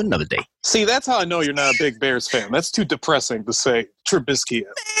keeping that for another day. See, that's how I know you're not a big Bears fan. That's too depressing to say Trubisky it.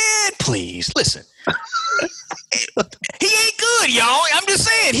 Man, please, listen. He ain't good, y'all. I'm just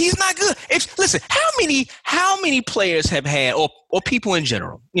saying, he's not good. Listen, how many players have had, or people in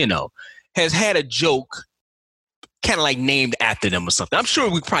general, has had a joke kind of like named after them or something? I'm sure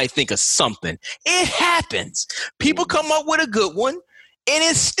we probably think of something. It happens. People come up with a good one, and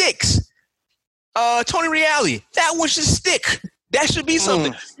it sticks. Tony Reali, that one should stick. That should be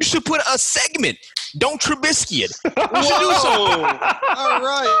something. You should put a segment. Don't Trubisky it. You should do something. All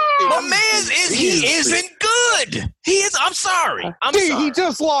right. My man isn't good. He is. I'm sorry. He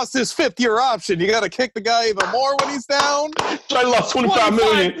just lost his 5th-year option. You got to kick the guy even more when he's down. I lost $25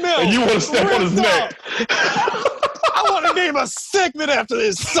 million, and you want to step on his neck. I want to name a segment after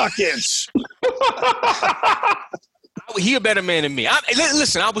this suckage. He a better man than me.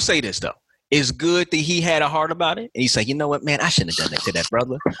 Listen, I will say this though. It's good that he had a heart about it. And he's like, you know what, man, I shouldn't have done that to that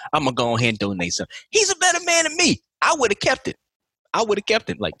brother. I'm going to go ahead and donate something. He's a better man than me. I would have kept it.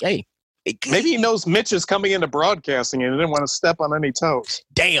 Like, hey. Maybe he knows Mitch is coming into broadcasting and he didn't want to step on any toes.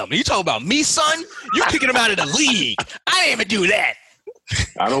 Damn, you talking about me, son? You kicking him out of the league. I didn't even do that.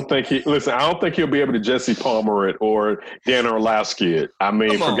 I don't think he'll be able to Jesse Palmer it or Dan Orlovsky it. I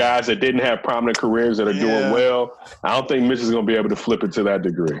mean, for guys that didn't have prominent careers that are doing well, I don't think Mitch is going to be able to flip it to that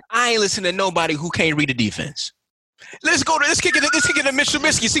degree. I ain't listening to nobody who can't read a defense. Let's kick it to Mitch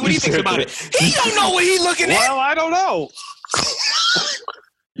Trubisky. See what he thinks about it. He don't know what he's looking at. Well, I don't know.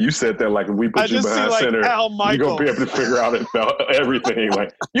 You said that like if we put you behind center, you're going to be able to figure out everything.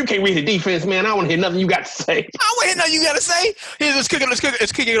 Like, you can't read the defense, man. I don't want to hear nothing you got to say. I don't want to hear nothing you got to say. Here, let's kick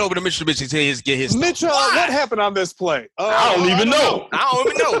it over to Mitch Trubisky to get his Mitch, what happened on this play? I don't even know. I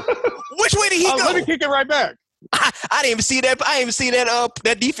don't even know. Which way did he go? Let me kick it right back. I didn't even see that. I didn't even see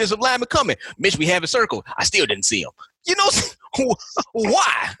that defensive lineman coming. Mitch, we have a circle. I still didn't see him. You know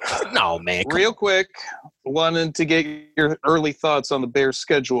why? No, man. Real quick, wanted to get your early thoughts on the Bears'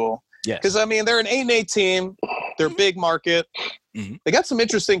 schedule. Yes. Because, I mean, they're an 8-8 team. They're big market. Mm-hmm. They got some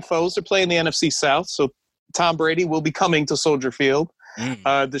interesting foes. They're playing the NFC South, so Tom Brady will be coming to Soldier Field.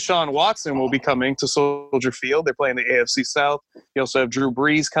 Deshaun Watson will be coming to Soldier Field. They're playing the AFC South. You also have Drew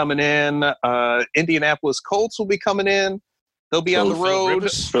Brees coming in. Indianapolis Colts will be coming in. They'll be on the road.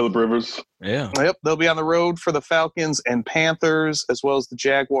 Phillip Rivers. Yeah. Yep. They'll be on the road for the Falcons and Panthers, as well as the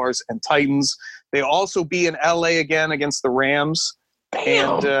Jaguars and Titans. They'll also be in LA again against the Rams.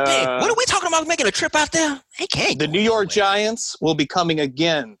 Damn. What are we talking about making a trip out there? They can't. The New York Giants will be coming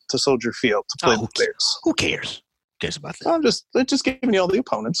again to Soldier Field to play the Bears. Who cares? Cares about that? They're just giving you all the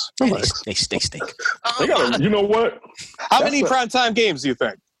opponents. Relax. They stink. They got you know what? How many primetime games do you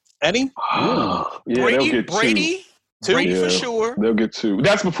think? Any? Brady? Brady for sure. They'll get 2.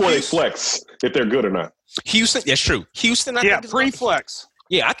 That's before they flex if they're good or not. Houston, that's true. Houston, I think pre-flex.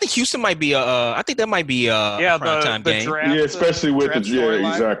 Yeah, I think Houston might be I think that might be a primetime game. Draft, especially with the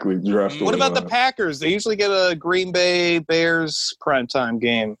exactly. Draft. What about the Packers? They usually get a Green Bay Bears primetime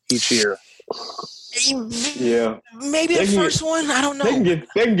game each year. Yeah, maybe the first one. I don't know.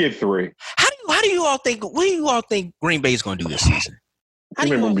 They can get 3. How do you all think? What do you all think Green Bay's going to do this season?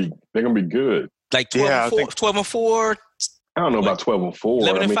 They're going to be good. Like 12-4. I don't know about 12-4.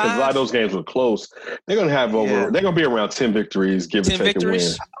 I mean, because a lot of those games were close. They're going to have They're going to be around 10 victories, give or take a win.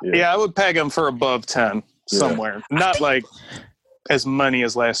 Yeah, I would peg them for above 10 somewhere. Not like as many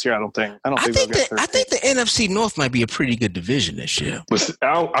as last year. I don't think they'll get 13. I think the NFC North might be a pretty good division this year. But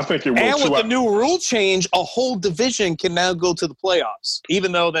I think it will. And with the new rule change, a whole division can now go to the playoffs,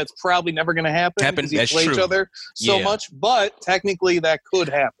 even though that's probably never going to happen because you play each other so much. But technically, that could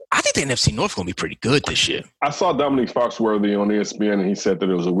happen. I think the NFC North is going to be pretty good this year. I saw Dominic Foxworthy on ESPN, and he said that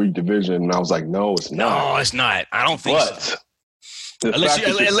it was a weak division, and I was like, no, it's not. No, it's not. I don't think so.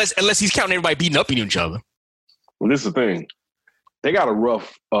 Unless he's counting everybody beating up each other. Well, this is the thing. They got a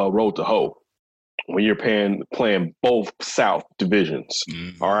rough road to hoe when you're playing both South divisions,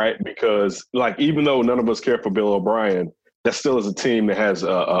 all right? Because, like, even though none of us care for Bill O'Brien, that still is a team that has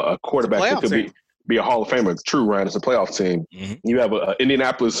a quarterback that could be a Hall of Famer. True, Ryan, it's a playoff team. Mm-hmm. You have an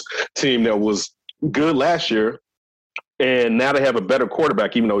Indianapolis team that was good last year, and now they have a better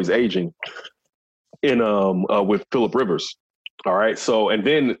quarterback, even though he's aging, with Phillip Rivers. All right. So, and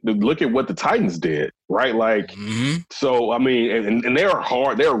then look at what the Titans did, right? Like, so, I mean, and they're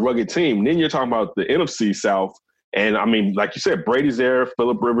hard. They're a rugged team. Then you're talking about the NFC South. And, I mean, like you said, Brady's there.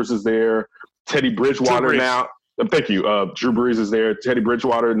 Phillip Rivers is there. Teddy Bridgewater now. Thank you. Drew Brees is there. Teddy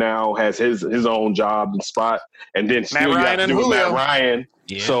Bridgewater now has his own job and spot. And then still you have to do with Matt Ryan.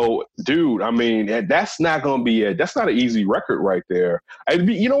 Yeah. So, dude, I mean, that's not going to be that's not an easy record right there.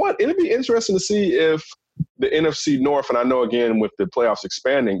 You know what? It'd be interesting to see if the NFC North, and I know, again, with the playoffs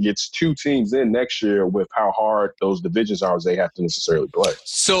expanding, gets 2 teams in next year with how hard those divisions are as they have to necessarily play.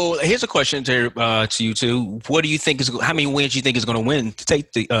 So here's a question to you two. What do you think how many wins do you think is going to win to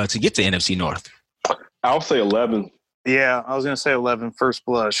take to get to NFC North? I'll say 11. Yeah, I was going to say 11 first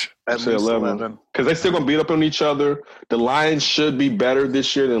blush. I'd say 11. Because they're still going to beat up on each other. The Lions should be better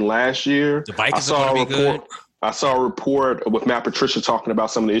this year than last year. The Vikings are going to be good. I saw a report with Matt Patricia talking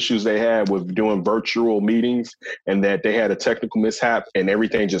about some of the issues they had with doing virtual meetings and that they had a technical mishap and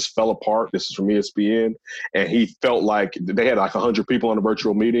everything just fell apart. This is from ESPN. And he felt like they had like 100 people on a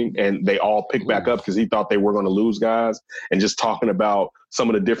virtual meeting and they all picked back up because he thought they were going to lose guys, and just talking about some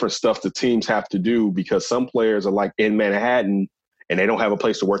of the different stuff the teams have to do because some players are like in Manhattan and they don't have a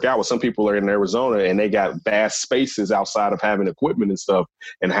place to work out. Well, some people are in Arizona and they got vast spaces outside of having equipment and stuff,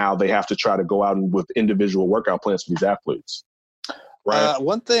 and how they have to try to go out and with individual workout plans for these athletes. Right.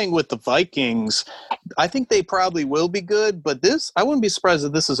 One thing with the Vikings, I think they probably will be good, but I wouldn't be surprised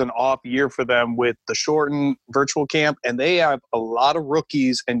if this is an off year for them with the shortened virtual camp, and they have a lot of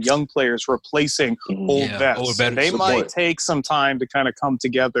rookies and young players replacing old vets. They might take some time to kind of come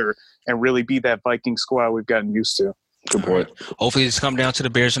together and really be that Viking squad we've gotten used to. Good point. Hopefully it's come down to the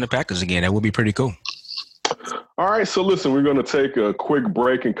Bears and the Packers again. That would be pretty cool. All right, so listen, we're going to take a quick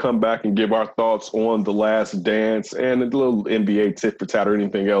break and come back and give our thoughts on The Last Dance and a little NBA tit for tat or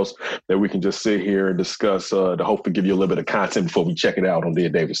anything else that we can just sit here and discuss to hopefully give you a little bit of content before we check it out on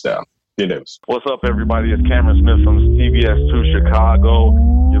Dean Davis style. Dean Davis. What's up, everybody? It's Cameron Smith from CBS 2 Chicago.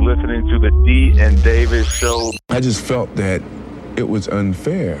 You're listening to the D and Davis Show. I just felt that it was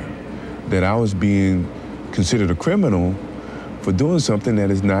unfair that I was being considered a criminal for doing something that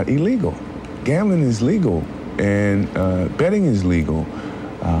is not illegal. Gambling is legal, and betting is legal.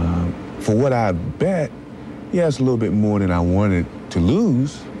 For what I bet, it's a little bit more than I wanted to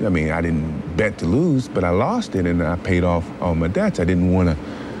lose. I mean, I didn't bet to lose, but I lost it, and I paid off all my debts. I didn't want to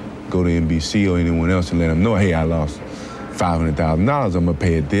go to NBC or anyone else and let them know, hey, I lost $500,000. I'm going to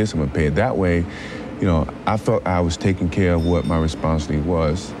pay it this, I'm going to pay it that way. You know, I felt I was taking care of what my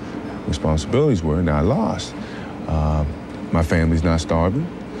responsibilities were, and I lost. My family's not starving.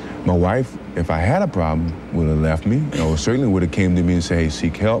 My wife, if I had a problem, would have left me, or certainly would have came to me and said, hey,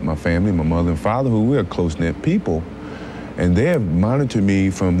 seek help. My family, my mother and father, who we're close-knit people, and they have monitored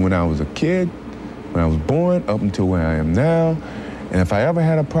me from when I was a kid, when I was born, up until where I am now. And if I ever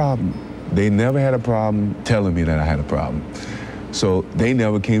had a problem, they never had a problem telling me that I had a problem. So they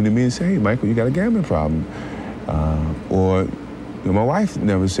never came to me and said, hey, Michael, you got a gambling problem. Or my wife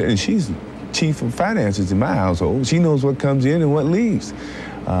never said, and she's chief of finances in my household. She knows what comes in and what leaves.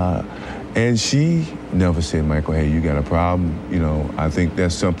 And she never said, Michael, hey, you got a problem. You know, I think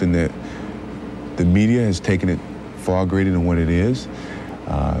that's something that the media has taken it far greater than what it is.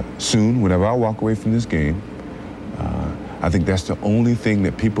 Soon, whenever I walk away from this game, I think that's the only thing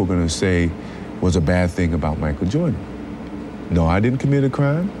that people are going to say was a bad thing about Michael Jordan. No, I didn't commit a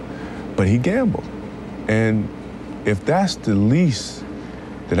crime, but he gambled. And if that's the least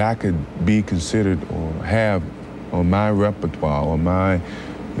that I could be considered or have on my repertoire or my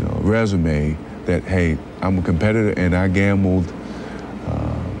resume, that, hey, I'm a competitor and I gambled,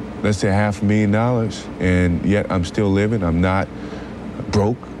 let's say $500,000, and yet I'm still living. I'm not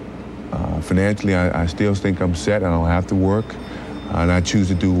broke. Financially, I still think I'm set. I don't have to work. And I choose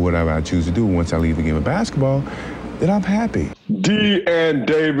to do whatever I choose to do once I leave the game of basketball, then I'm happy. D and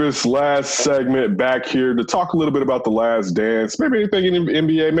Davis, last segment back here to talk a little bit about The Last Dance, maybe anything in the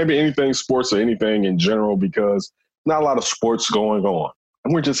NBA, maybe anything sports or anything in general, because not a lot of sports going on.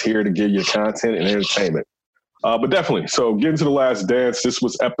 And we're just here to give you content and entertainment. But definitely, so getting to The Last Dance, this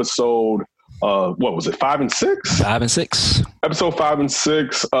was episode, what was it, 5 and 6? 5 and 6. Episode 5 and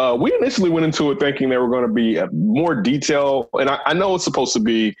 6. We initially went into it thinking there were going to be more detail. And I know it's supposed to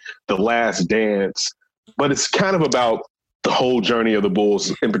be The Last Dance, but it's kind of about the whole journey of the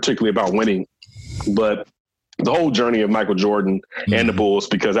Bulls, and particularly about winning. But the whole journey of Michael Jordan and the Bulls,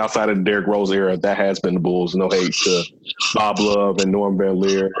 because outside of the Derrick Rose era, that has been the Bulls. No hate to Bob Love and Norm Van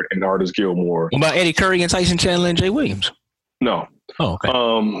Leer and Artis Gilmore. What about Eddie Curry and Tyson Chandler and Jay Williams? No. Oh,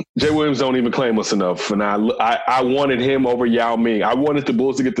 okay. Jay Williams don't even claim us enough. And I wanted him over Yao Ming. I wanted the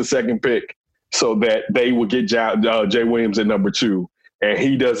Bulls to get the second pick so that they would get Jay Williams at number 2. And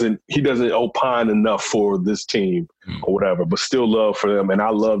he doesn't opine enough for this team or whatever, but still love for them. And I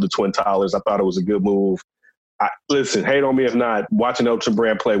love the Twin Towers. I thought it was a good move. Listen, hate on me if not. Watching Elton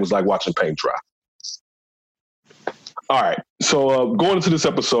Brand play was like watching paint dry. All right, so going into this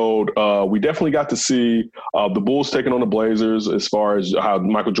episode, we definitely got to see the Bulls taking on the Blazers as far as how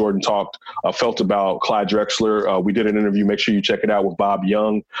Michael Jordan felt about Clyde Drexler. We did an interview. Make sure you check it out with Bob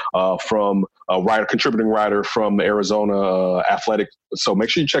Young, from a contributing writer from Arizona Athletic. So make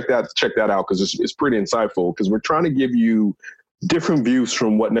sure you check that out because it's pretty insightful, because we're trying to give you different views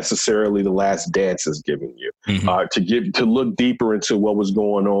from what necessarily The Last Dance is giving you, to look deeper into what was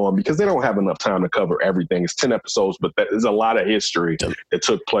going on, because they don't have enough time to cover everything. It's 10 episodes, but that is a lot of history that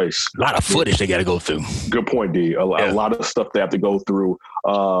took place. A lot of footage they got to go through. Good point, D. A lot of stuff they have to go through.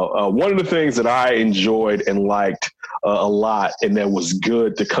 One of the things that I enjoyed and liked a lot, and that was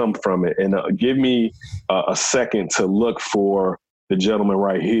good to come from it, and give me a second to look for the gentleman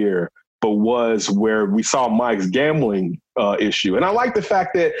right here, but was where we saw Mike's gambling issue. And I like the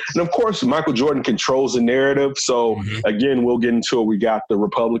fact that, and of course, Michael Jordan controls the narrative. So again, we'll get into it. We got the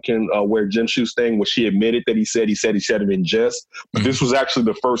Republican wear gym shoes thing, which he admitted that he said it in jest. But this was actually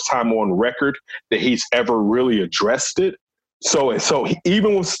the first time on record that he's ever really addressed it. So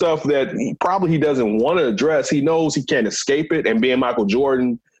even with stuff that he doesn't want to address, he knows he can't escape it. And being Michael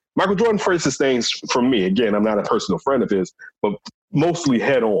Jordan faces things, from me, again, I'm not a personal friend of his, but mostly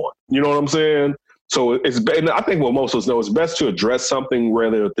head on. You know what I'm saying? So and I think what most of us know, it's best to address something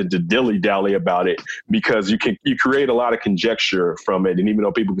rather than to dilly-dally about it, because you create a lot of conjecture from it. And even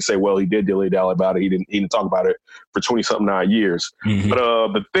though people can say, well, he did dilly-dally about it, he didn't talk about it for 20-something years. But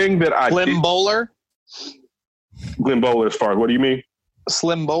the thing that Slim Bowler? Glenn Bowler, as far as, what do you mean?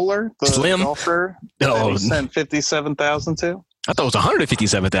 Slim Bowler, the golfer that he sent $57,000 to? I thought it was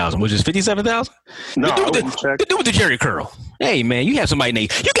 $157,000, which is $57,000. No, the dude with the Jerry curl. Hey man, you gotta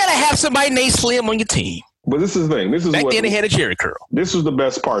have somebody named Slim on your team. But this is the thing. Back then they had a Jerry curl. This was the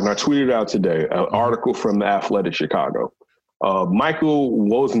best part, and I tweeted out today an article from the Athletic Chicago. Michael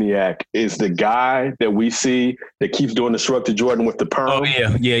Wozniak is the guy that we see that keeps doing the shrug to Jordan with the perm. Oh, yeah.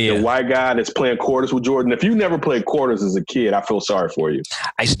 The white guy that's playing quarters with Jordan. If you never played quarters as a kid, I feel sorry for you.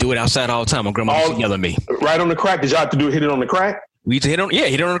 I used to do it outside all the time. My grandma used to yell at me. Right on the crack? Did y'all have to hit it on the crack? We used to hit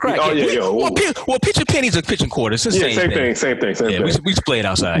it on the crack. Oh, yeah. Well, pitching pennies or pitching quarters. It's the same thing. We used to play it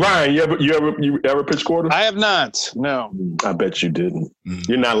outside. Ryan, you ever pitch quarters? I have not. No. I bet you didn't.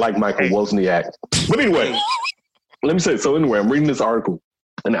 You're not like Michael Wozniak. But anyway, let me say, so anyway, I'm reading this article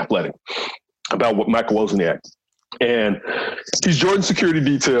in Athletic about what Michael Wozniak. And he's Jordan's security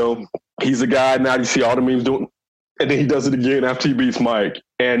detail. He's a guy now you see all the memes doing, and then he does it again after he beats Mike.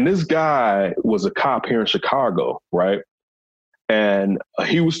 And this guy was a cop here in Chicago, right? And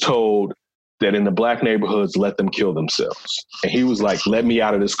he was told that in the black neighborhoods, let them kill themselves. And he was like, let me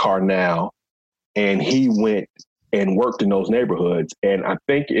out of this car now. And he went and worked in those neighborhoods. And I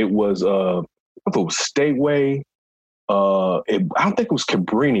think it was Stateway. I don't think it was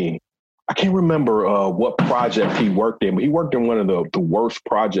Cabrini. I can't remember what project he worked in, but he worked in one of the worst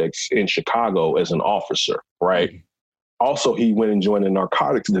projects in Chicago as an officer, right? Also, he went and joined the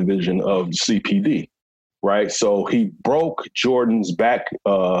narcotics division of the CPD, right? So he broke Jordan's back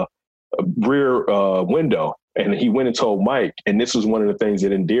rear window, and he went and told Mike, and this was one of the things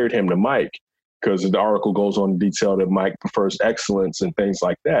that endeared him to Mike, because the article goes on to detail that Mike prefers excellence and things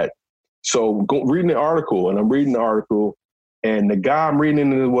like that. So reading the article, and I'm reading the article, and the guy I'm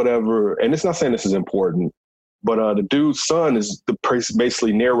reading it, whatever, and it's not saying this is important, but the dude's son is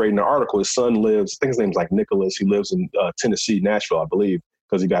basically narrating the article. His son lives, I think his name's like Nicholas. He lives in Tennessee, Nashville, I believe,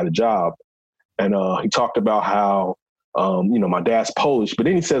 because he got a job. And he talked about how, my dad's Polish, but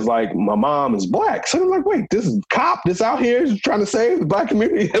then he says, like, my mom is black. So I'm like, wait, this cop that's out here is trying to save the black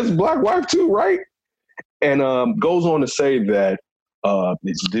community has a black wife too, right? And goes on to say that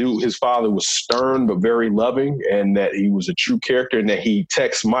his father was stern but very loving, and that he was a true character, and that he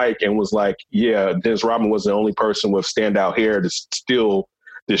texted Mike and was like, yeah, Dennis Rodman was the only person with standout hair to steal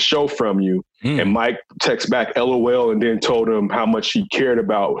this show from you. And Mike texts back LOL, and then told him how much he cared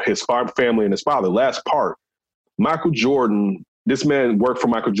about his family and his father. Last part, Michael Jordan, this man worked for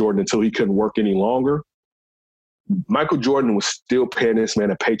Michael Jordan until he couldn't work any longer. Michael Jordan was still paying this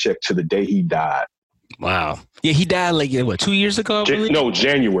man a paycheck to the day he died. Wow. Yeah, he died like, 2 years ago? No,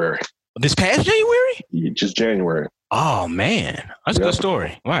 January. This past January? Yeah, just January. Oh, man. That's a good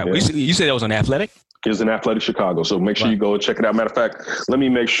story. All right. Yeah. You said that was on Athletic? It was in Athletic Chicago. So make sure you go check it out. Matter of fact, let me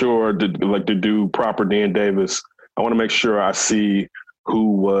make sure to do proper Dan Davis. I want to make sure I see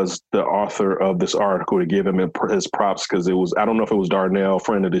who was the author of this article to give him his props, because it was, I don't know if it was Darnell,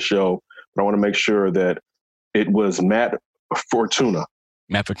 friend of the show, but I want to make sure that it was Matt Fortuna.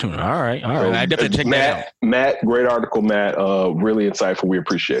 Matt Fortuna. All right. I definitely check that out. Matt, great article, Matt. Really insightful. We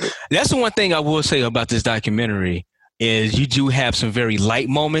appreciate it. That's the one thing I will say about this documentary is you do have some very light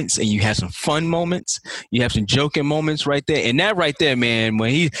moments, and you have some fun moments. You have some joking moments right there. And that right there, man,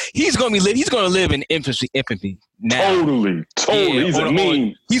 when he's going to live in infamy now. Totally. Yeah, he's a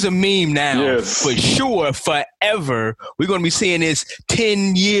meme. He's a meme now. Yes. For sure, forever. We're going to be seeing this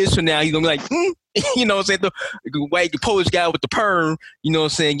 10 years from now. He's going to be like, You know what I'm saying? The white Polish guy with the perm, you know what I'm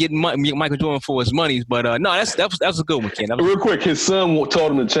saying, getting Michael Jordan for his monies. But no, that was a good one, Ken. Real quick, his son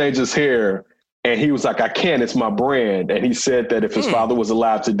told him to change his hair, and he was like, I can't, it's my brand. And he said that if his father was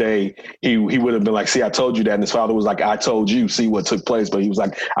alive today, he would have been like, see, I told you that. And his father was like, I told you, see what took place. But he was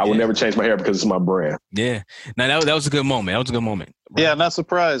like, I will never change my hair because it's my brand. Yeah. Now, that was a good moment. That was a good moment. Right? Yeah, not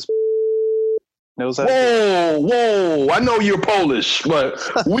surprised. Whoa. I know you're Polish, but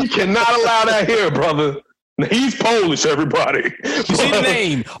we cannot allow that here, brother. He's Polish, everybody. You see the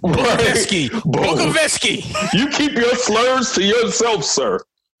name. Bogoveski. You keep your slurs to yourself, sir.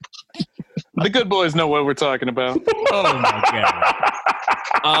 The good boys know what we're talking about. Oh, my God.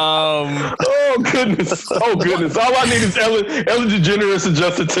 Oh, goodness. All I need is Ellen DeGeneres and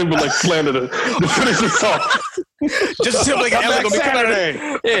Justin Timberlake slander to finish this off. Justin Timberlake and Ellen going to be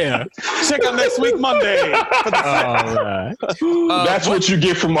Saturday. Yeah. Check out next week, Monday. All right. That's what you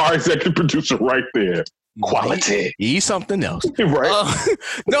get from our executive producer right there. Quality. He's something else. Right.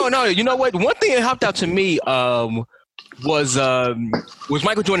 No. You know what? One thing that hopped out to me was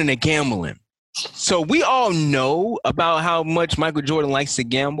Michael Jordan and gambling. So we all know about how much Michael Jordan likes to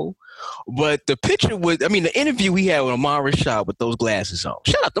gamble, but the interview he had with Amar Rashad with those glasses on.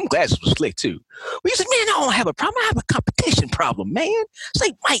 Shout out, them glasses was slick too. But he said, man, I don't have a problem. I have a competition problem, man. It's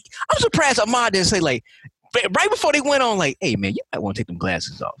like, Mike, I'm surprised Amar didn't say, like, right before they went on, like, hey, man, you might want to take them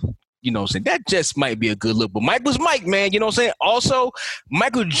glasses off. You know what I'm saying? That just might be a good look. But Mike was Mike, man. You know what I'm saying? Also,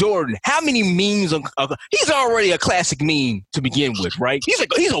 Michael Jordan, how many memes? He's already a classic meme to begin with, right?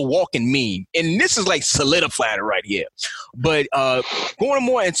 He's a walking meme. And this is like solidified right here. But going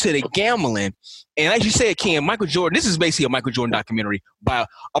more into the gambling, and as you said, Ken, Michael Jordan, this is basically a Michael Jordan documentary by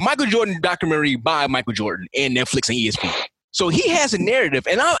Michael Jordan and Netflix and ESPN. So he has a narrative.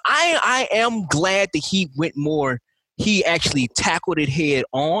 And I am glad that he actually tackled it head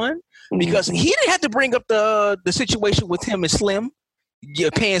on. Because he didn't have to bring up the situation with him and Slim,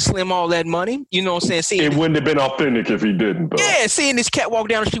 paying Slim all that money. You know what I'm saying? It wouldn't have been authentic if he didn't, though. Yeah, seeing this cat walk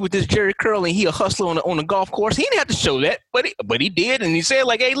down the street with this Jerry curl and he a hustler on the golf course. He didn't have to show that, but he did. And he said,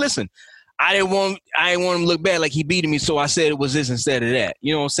 like, hey, listen, I didn't want him to look bad like he beating me, so I said it was this instead of that.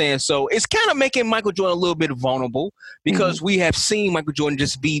 You know what I'm saying? So it's kind of making Michael Jordan a little bit vulnerable because we have seen Michael Jordan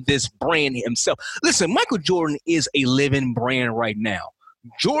just be this brand himself. Listen, Michael Jordan is a living brand right now.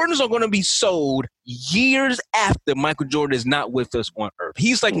 Jordans are going to be sold years after Michael Jordan is not with us on earth.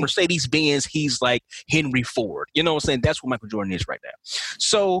 He's like Mercedes-Benz. He's like Henry Ford. You know what I'm saying? That's what Michael Jordan is right now.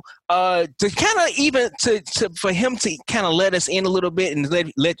 So to kind of even for him to kind of let us in a little bit and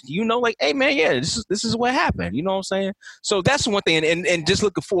let you know, like, hey, man, yeah, this is what happened. You know what I'm saying? So that's one thing. And just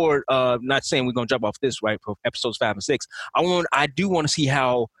looking forward, not saying we're going to jump off this, right, for episodes 5 and 6. I do want to see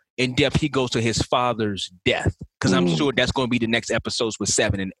how in depth he goes to his father's death, because I'm sure that's going to be the next episodes with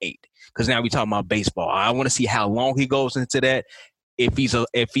 7 and 8, because now we're talking about baseball. I want to see how long he goes into that, if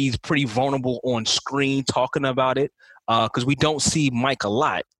he's pretty vulnerable on screen talking about it, because we don't see Mike a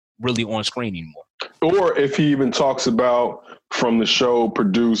lot really on screen anymore. Or if he even talks about from the show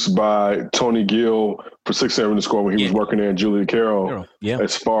produced by Tony Gill for 6 7 to Score when he was working there in Julia Carroll,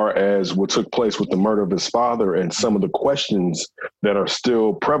 as far as what took place with the murder of his father and some of the questions that are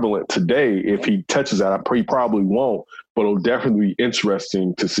still prevalent today. If he touches that, he probably won't, but it'll definitely be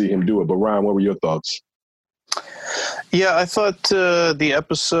interesting to see him do it. But Ryan, what were your thoughts? Yeah, I thought the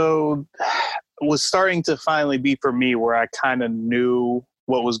episode was starting to finally be for me where I kind of knew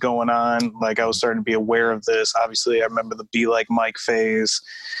what was going on. Like, I was starting to be aware of this. Obviously, I remember the Be Like Mike phase,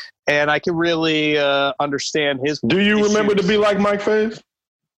 and I can really understand his. Do you issues. remember the Be Like Mike phase?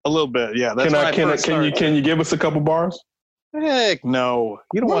 A little bit, yeah. That's Can you give us a couple bars? Heck no!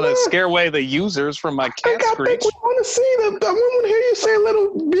 You don't want to scare away the users from my cat screech. I want to see them. I want to hear you say a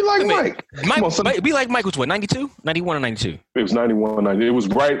little Be Like Mike. Be Like Mike was what, 92, 91 or 92? It was 91, 90. It was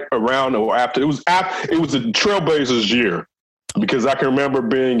right around or after. It was the Trailblazers year. Because I can remember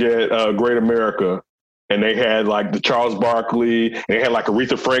being at Great America, and they had like the Charles Barkley, and they had like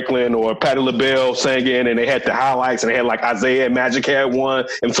Aretha Franklin or Patti LaBelle singing, and they had the highlights, and they had like Isaiah and Magic had one.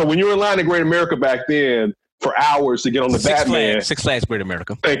 And so when you were in line at Great America back then, for hours to get on the Batman. Six Flags Great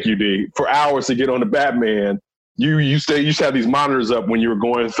America. Thank you, D. For hours to get on the Batman, you used to have these monitors up when you were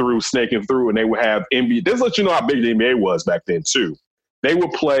going through, snaking through, and they would have NBA. This lets you know how big the NBA was back then too. They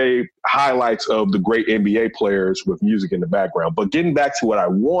would play highlights of the great NBA players with music in the background. But getting back to what I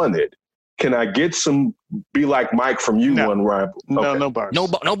wanted, can I get some Be Like Mike from you, one Ryan? Okay. No bars.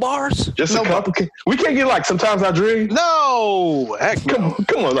 No bars? Just a couple. We can't get like Sometimes I Dream. No. Heck no.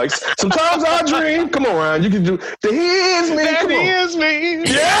 Come on. Like Sometimes I Dream. Come on, Ryan. You can do the Here's Me. That Here's Me.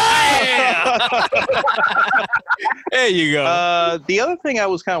 Yeah. There you go. The other thing I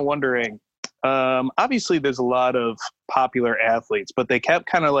was kind of wondering, Obviously, there's a lot of popular athletes, but they kept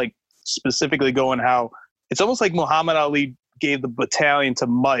kind of like specifically going how it's almost like Muhammad Ali gave the battalion to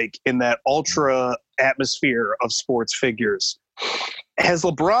Mike in that ultra atmosphere of sports figures. Has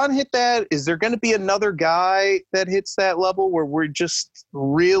LeBron hit that? Is there going to be another guy that hits that level where we're just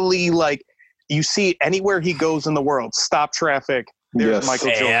really like, you see anywhere he goes in the world, stop traffic, there's Michael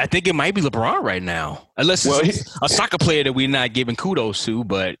Jordan. Yeah, I think it might be LeBron right now, unless it's a soccer player that we're not giving kudos to.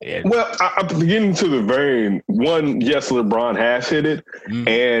 But well, I'm beginning to the vein. One, yes, LeBron has hit it,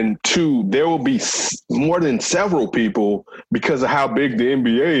 and two, there will be more than several people because of how big the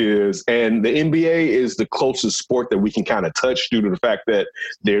NBA is, and the NBA is the closest sport that we can kind of touch due to the fact that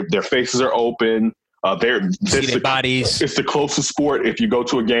their faces are open. See their bodies. It's the closest sport if you go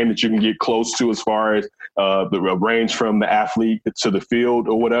to a game that you can get close to as far as the range from the athlete to the field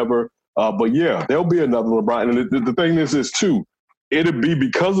or whatever. But yeah, there'll be another LeBron. And the thing is too, it'll be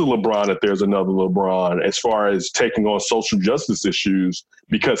because of LeBron that there's another LeBron as far as taking on social justice issues,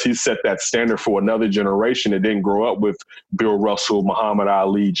 because he set that standard for another generation that didn't grow up with Bill Russell, Muhammad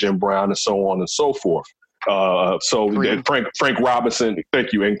Ali, Jim Brown, and so on and so forth. Frank Robinson,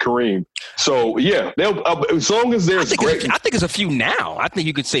 thank you, and Kareem. So yeah, they'll as long as there's great. I think it's a few now. I think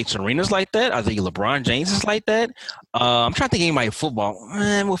you could say Serena's like that. I think LeBron James is like that. I'm trying to think of anybody football.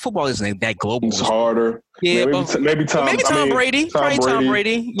 Well, football isn't that global. It's harder. Yeah, maybe Tom Brady. Tom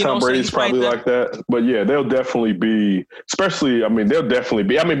Brady. Tom Brady's probably like that. But yeah, they'll definitely be. Especially, they'll definitely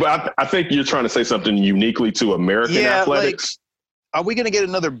be. But I think you're trying to say something uniquely to American athletics. Are we going to get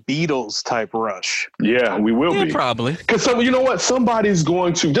another Beatles type rush? Yeah, we will be. Probably. Because you know what? Somebody's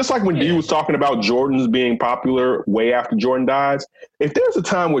going to, just like when D was talking about Jordans being popular way after Jordan dies, if there's a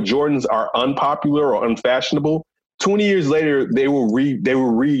time where Jordans are unpopular or unfashionable, 20 years later, they will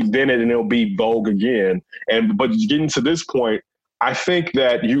reinvent it and it'll be vogue again. But getting to this point, I think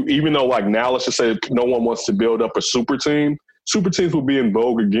that even though like now, let's just say no one wants to build up a super teams will be in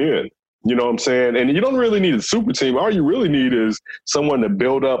vogue again. You know what I'm saying? And you don't really need a super team. All you really need is someone to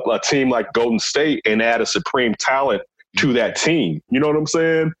build up a team like Golden State and add a supreme talent to that team. You know what I'm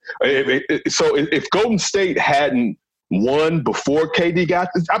saying? If Golden State hadn't won before KD got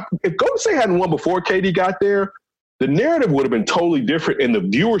this, if Golden State hadn't won before KD got there, the narrative would have been totally different and the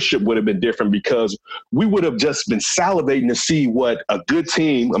viewership would have been different because we would have just been salivating to see what a good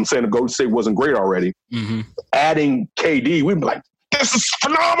team, I'm saying if Golden State wasn't great already, adding KD, we'd be like, this is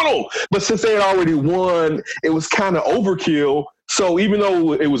phenomenal. But since they had already won, it was kind of overkill. So even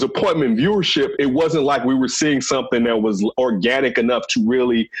though it was appointment viewership, it wasn't like we were seeing something that was organic enough to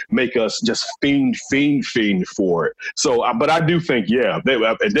really make us just fiend for it. So, but I do think, yeah,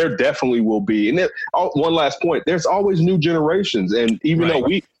 there definitely will be. And one last point, there's always new generations. And even though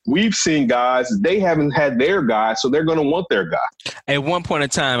we've seen guys, they haven't had their guy, so they're going to want their guy. At one point in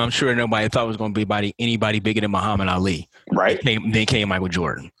time, I'm sure nobody thought it was going to be anybody bigger than Muhammad Ali. Right. Then came Michael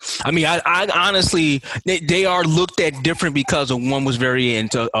Jordan. I mean, I honestly, they are looked at different because of one was very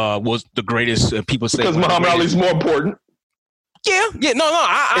into, was the greatest, people say. Because Muhammad Ali's more important. Yeah, no.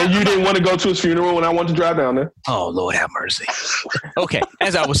 And you didn't want to go to his funeral when I wanted to drive down there. Oh, Lord have mercy. Okay,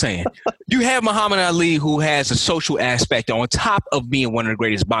 as I was saying, you have Muhammad Ali, who has a social aspect on top of being one of the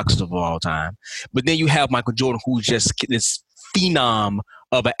greatest boxers of all time. But then you have Michael Jordan, who's just this phenom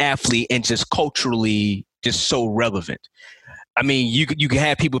of an athlete and just culturally just so relevant. I mean, you can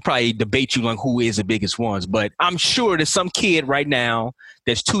have people probably debate you on who is the biggest ones, but I'm sure there's some kid right now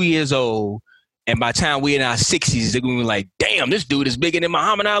that's 2 years old, and by the time we're in our 60s, they're going to be like, damn, this dude is bigger than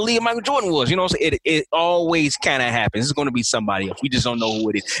Muhammad Ali and Michael Jordan was. You know what I'm saying? It always kind of happens. It's going to be somebody else. We just don't know who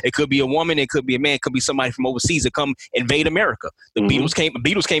it is. It could be a woman. It could be a man. It could be somebody from overseas that come invade America. The Beatles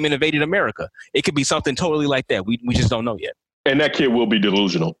came and invaded America. It could be something totally like that. We just don't know yet. And that kid will be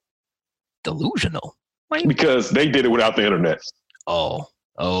delusional. Delusional? Because they did it without the internet. Oh,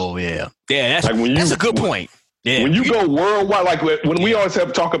 yeah. Yeah, that's a good point. Yeah. When you go worldwide, like when we always have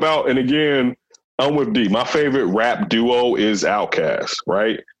to talk about, and again, I'm with D. My favorite rap duo is Outkast,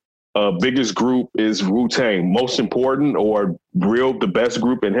 right? Biggest group is Wu-Tang. Most important or the best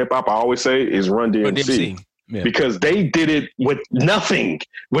group in hip hop, I always say, is Run DMC. Yeah. Because they did it with nothing.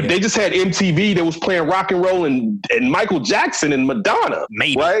 They just had MTV that was playing rock and roll and Michael Jackson and Madonna.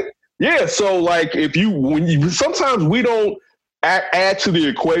 Maybe. Right? Yeah. So like sometimes we don't add to the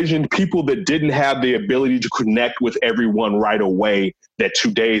equation people that didn't have the ability to connect with everyone right away that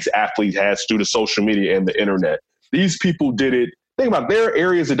today's athlete has through the social media and the internet. These people did it. Think about there are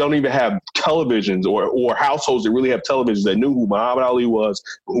areas that don't even have televisions or households that really have televisions that knew who Muhammad Ali was,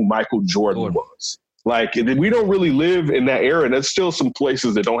 who Michael Jordan was. Like, we don't really live in that era. There's still some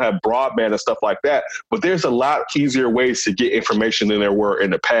places that don't have broadband and stuff like that, but there's a lot easier ways to get information than there were in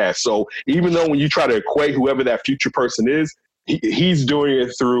the past. So even though when you try to equate whoever that future person is, he's doing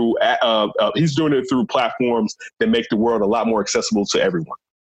it through platforms that make the world a lot more accessible to everyone.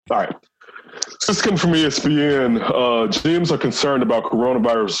 All right. This comes from ESPN. GMs are concerned about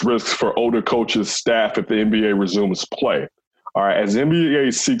coronavirus risks for older coaches, staff if the NBA resumes play. All right, as the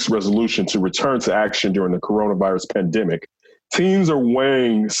NBA seeks resolution to return to action during the coronavirus pandemic, teams are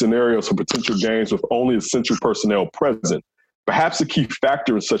weighing scenarios for potential games with only essential personnel present. Perhaps a key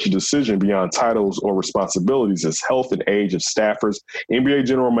factor in such a decision beyond titles or responsibilities is health and age of staffers, NBA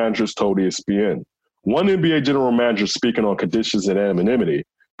general managers told ESPN. One NBA general manager speaking on conditions and anonymity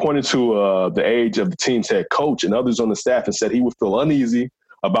pointed to the age of the team's head coach and others on the staff and said he would feel uneasy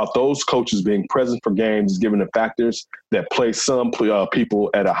about those coaches being present for games given the factors that place some people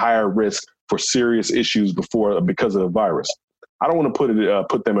at a higher risk for serious issues because of the virus. I don't want to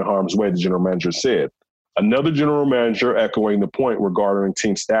put them in harm's way, the general manager said. Another general manager echoing the point regarding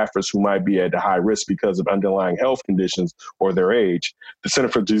team staffers who might be at a high risk because of underlying health conditions or their age. The Center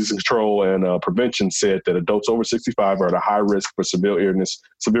for Disease Control and Prevention said that adults over 65 are at a high risk for severe illness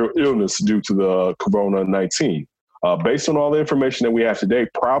due to the COVID-19. Based on all the information that we have today,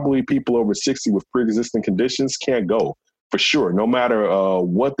 probably people over 60 with pre-existing conditions can't go for sure, no matter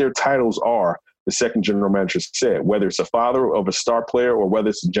what their titles are. The second general manager said, whether it's a father of a star player or whether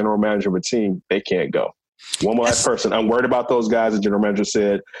it's a general manager of a team, they can't go. One last person. I'm worried about those guys. The general manager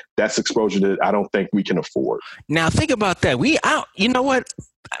said that's exposure that I don't think we can afford. Now think about that. You know what?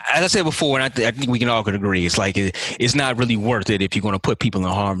 As I said before, and I think we can all agree, it's like it's not really worth it if you're going to put people in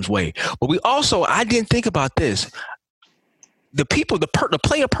harm's way. But I didn't think about this. The people, the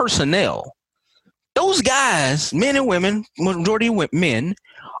player personnel, those guys, men and women, majority of men,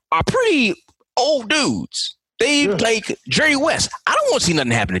 are pretty old dudes. They like Jerry West. I don't want to see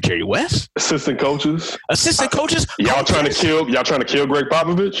nothing happen to Jerry West. Assistant coaches. Y'all trying to kill Greg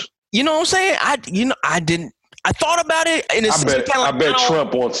Popovich? You know what I'm saying? I thought about it. And I bet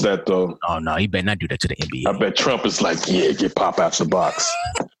Trump wants that though. Oh no, he better not do that to the NBA. I bet Trump is like, yeah, get Pop out the box.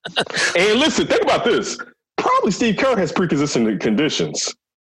 And listen, think about this. Probably Steve Kerr has pre-existing conditions,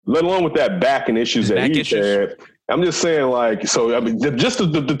 let alone with that back and issues that he had. I'm just saying, just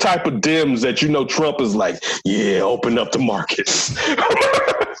the type of dims that Trump is like, yeah, open up the markets.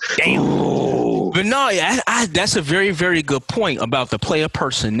 Damn. Ooh. But no, that's a very, very good point about the player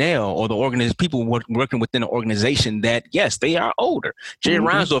personnel or the people working within the organization that, yes, they are older. Jerry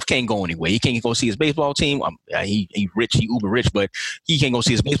Reinsdorf can't go anywhere. He can't go see his baseball team. He rich, he uber rich, but he can't go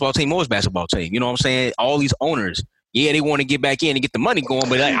see his baseball team or his basketball team. You know what I'm saying? All these owners. Yeah, they want to get back in and get the money going,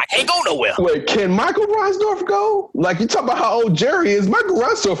 but I can't go nowhere. Wait, can Michael Reinsdorf go? Like, you talk about how old Jerry is. Michael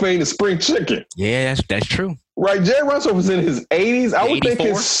Reinsdorf ain't a spring chicken. Yeah, that's true. Right, Jerry Reinsdorf was in his 80s. I would 84? think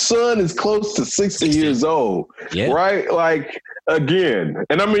his son is close to 60 years old. Yeah. Right? Like, again.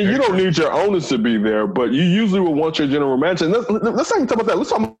 And I mean, you don't need your owners to be there, but you usually would want your general manager. And let's not even talk about that. Let's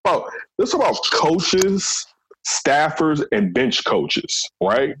talk about coaches, staffers, and bench coaches,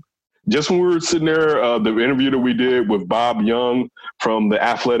 right? Just when we were sitting there, the interview that we did with Bob Young from the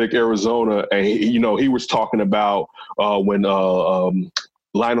Athletic Arizona, and he was talking about when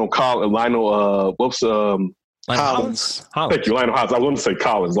Lionel Hollins. Thank you, Lionel Hollins. I was going to say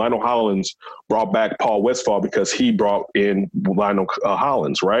Collins. Lionel Hollins brought back Paul Westphal because he brought in Lionel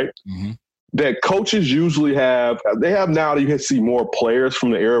Hollins, right? Mm-hmm. That coaches usually they have now, you can see more players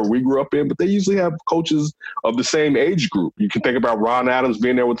from the era we grew up in, but they usually have coaches of the same age group. You can think about Ron Adams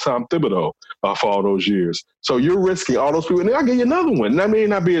being there with Tom Thibodeau for all those years. So you're risking all those people. And then I'll give you another one. That may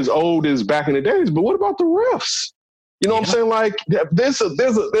not be as old as back in the days, but what about the refs? You know what I'm saying? Like, there's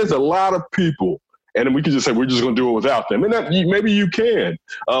a lot of people. And then we can just say, we're just going to do it without them. And maybe you can.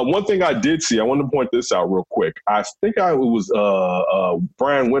 One thing I did see, I wanted to point this out real quick. I think it was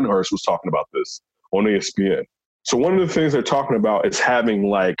Brian Windhorst was talking about this on ESPN. So one of the things they're talking about is having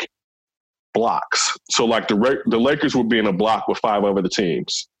like blocks. So like the Lakers would be in a block with 5 other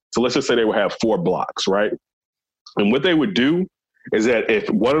teams. So let's just say they would have 4 blocks, right? And what they would do is that if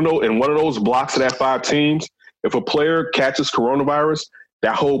one of those blocks of that 5 teams, if a player catches coronavirus,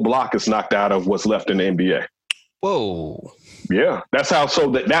 that whole block is knocked out of what's left in the NBA. Whoa. Yeah. That's how,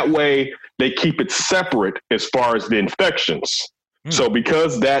 so that way they keep it separate as far as the infections. So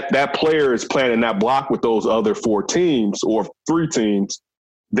because that player is playing in that block with those other 4 teams or 3 teams,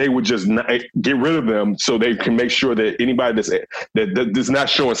 they would just get rid of them so they can make sure that anybody that's not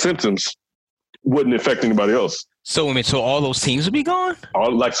showing symptoms wouldn't affect anybody else. So all those teams would be gone?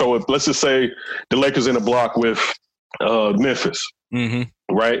 So if, let's just say the Lakers in a block with Memphis.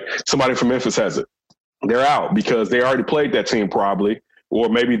 Mm-hmm. Right? Somebody from Memphis has it. they're out because they already played that team probably, or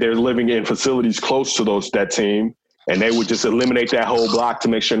maybe they're living in facilities close to that team, and they would just eliminate that whole block to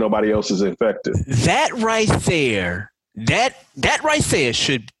make sure nobody else is infected. That right there, that right there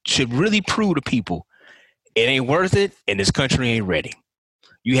should really prove to people it ain't worth it, and this country ain't ready.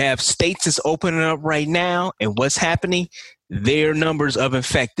 You have states that's opening up right now, and what's happening? Their numbers of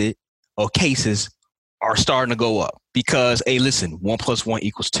infected or cases are starting to go up because, hey, listen, 1 + 1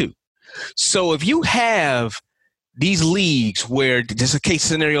 = 2. So if you have these leagues where there's a case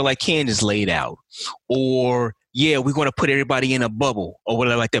scenario like Kansas laid out, or yeah, we're going to put everybody in a bubble or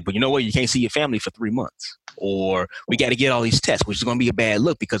whatever like that, but you know what? You can't see your family for 3 months, or we got to get all these tests, which is going to be a bad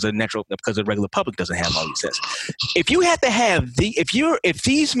look because the regular public doesn't have all these tests. If you have to have if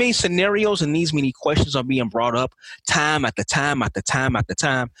these many scenarios and these many questions are being brought up time after time after time after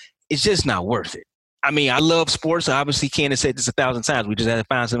time, it's just not worth it. I mean, I love sports. Obviously, Candace said this 1,000 times. We just had to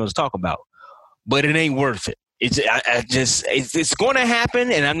find something to talk about, but it ain't worth it. It's going to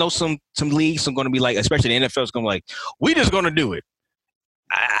happen, and I know some leagues are going to be like, especially the NFL is going to be like, we just going to do it.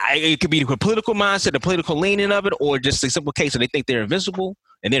 It could be the political mindset, the political leaning of it, or just a simple case of they think they're invincible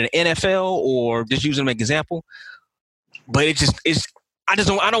and they're the NFL, or just using them as an example. But I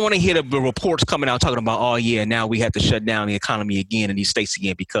don't want to hear the reports coming out talking about, oh yeah, now we have to shut down the economy again in these states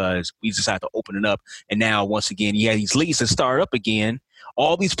again because we decided to open it up, and now once again you have these leagues that start up again.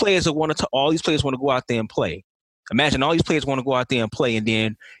 All these players want to go out there and play. Imagine all these players want to go out there and play, and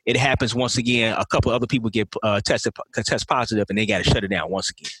then it happens once again. A couple other people get test positive, and they got to shut it down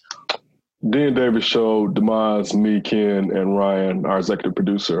once again. Dan Davis Show, Demise, me, Ken, and Ryan, our executive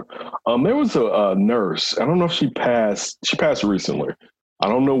producer. There was a nurse. I don't know if she passed. She passed recently. I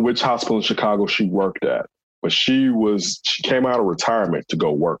don't know which hospital in Chicago she worked at, but she came out of retirement to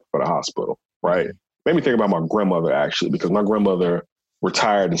go work for the hospital. Right? Made me think about my grandmother actually, because my grandmother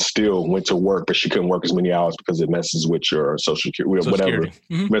retired and still went to work, but she couldn't work as many hours because it messes with your Social Security,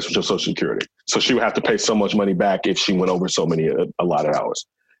 messes with your Social Security. So she would have to pay so much money back if she went over a lot of hours.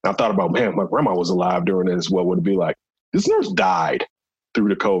 And I thought about, man, my grandma was alive during this. What would it be like? This nurse died through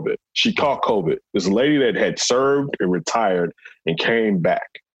the COVID. She caught COVID. This lady that had served and retired and came back.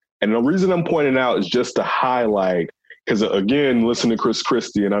 And the reason I'm pointing out is just to highlight, because again, listen to Chris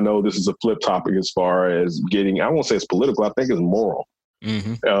Christie, and I know this is a flip topic as far as I won't say it's political, I think it's moral.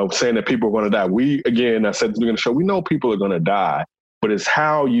 Saying that people are going to die. I said at the beginning of the show, we know people are going to die, but it's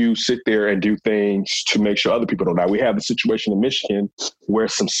how you sit there and do things to make sure other people don't die. We have a situation in Michigan where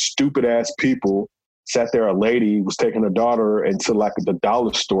some stupid ass people sat there. A lady was taking her daughter into like the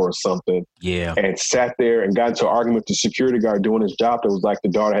dollar store or something. Yeah. And sat there and got into an argument with the security guard doing his job. That was like the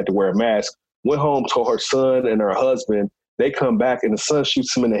daughter had to wear a mask, went home, told her son and her husband, they come back and the son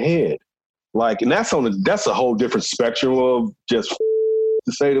shoots him in the head. Like, and that's a whole different spectrum of just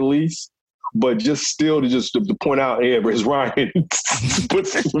to say the least, but just still to point out, yeah, but it's Ryan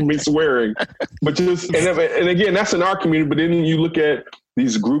puts me swearing, but just, and again, that's in our community, but then you look at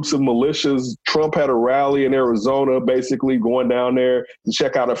these groups of militias. Trump had a rally in Arizona, basically going down there to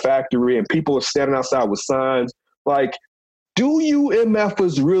check out a factory, and people are standing outside with signs. Like, do you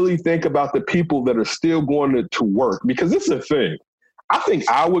MFers really think about the people that are still going to work? Because this is the thing. I think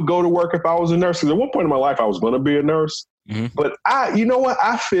I would go to work if I was a nurse. Because at one point in my life, I was going to be a nurse. But you know what?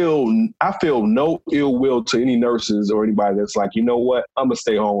 I feel no ill will to any nurses or anybody that's like, you know what? I'm going to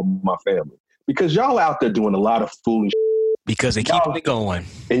stay home with my family. Because y'all out there doing a lot of foolish because they keep it going.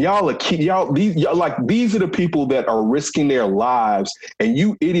 And these are the people that are risking their lives, and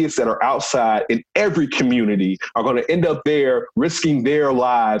you idiots that are outside in every community are going to end up there risking their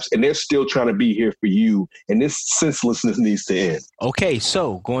lives, and they're still trying to be here for you. And this senselessness needs to end. Okay,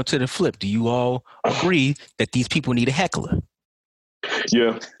 so going to the flip, do you all agree that these people need a heckler?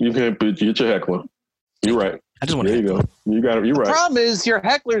 Yeah, you can get your heckler. You're right. I just want to. There you go. You got it. You're right. The problem is your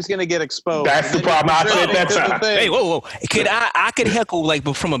heckler's going to get exposed. That's the problem. I said that time. Hey, whoa! I could heckle like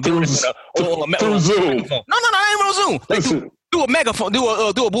from a building through Zoom. No, I ain't on Zoom. Like, do a megaphone. Do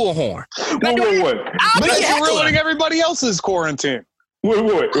a bullhorn. But you're ruining everybody else's quarantine.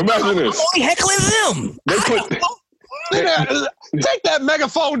 Wait. Imagine this. I'm only heckling them. They put. Take that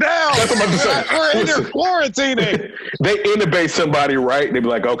megaphone down. That's what I'm saying. We're in here quarantining. They intubate somebody, right? They be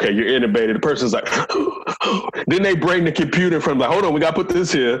like, okay, you're intubated. The person's like, then they bring the computer from like, hold on, we got to put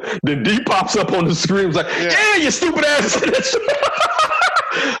this here. Then D pops up on the screen. It's like, yeah, you stupid ass.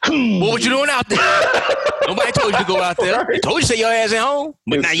 What was you doing out there? Nobody told you to go out there. Right. They told you to stay your ass at home,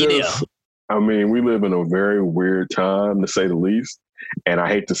 but now you're there. I mean, we live in a very weird time, to say the least. And I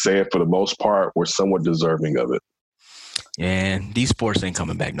hate to say it, for the most part, we're somewhat deserving of it. And these sports ain't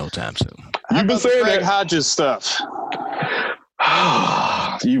coming back no time soon. You've been saying Greg that. Hodges stuff.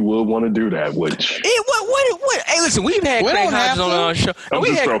 You would want to do that, wouldn't you? What? Hey, listen, we've had Craig Hodges on our show. We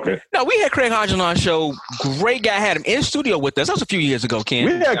had Craig Hodges on our show. Great guy. Had him in studio with us. That was a few years ago, Ken.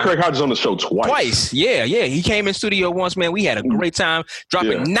 We had Craig Hodges on the show twice. Yeah. He came in studio once, man. We had a great time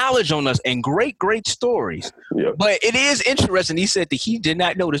dropping knowledge on us and great stories. Yeah. But it is interesting. He said that he did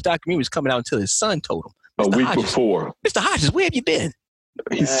not know this documentary was coming out until his son told him. A week before. Mr. Hodges, where have you been?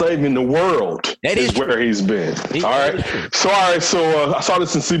 He's saving the world. That is where he's been. All right. So I saw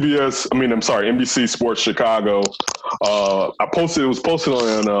this in NBC Sports Chicago. It was posted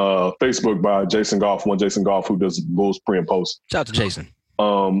on Facebook by Jason Goff, who does Bulls pre and post. Shout out to Jason.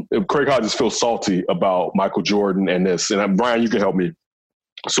 Craig Hodges feels salty about Michael Jordan and this. And Brian, you can help me.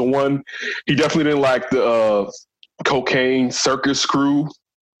 So one, he definitely didn't like the cocaine circus crew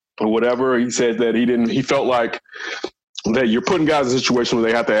or whatever. He said that he felt like that you're putting guys in a situation where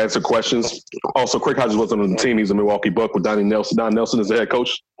they have to answer questions. Also, Craig Hodges wasn't on the team. He's a Milwaukee Buck with Don Nelson as the head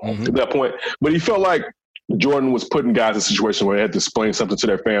coach at that point. But he felt like Jordan was putting guys in a situation where they had to explain something to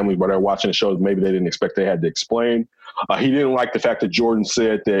their family while they're watching the show that maybe they didn't expect they had to explain. He didn't like the fact that Jordan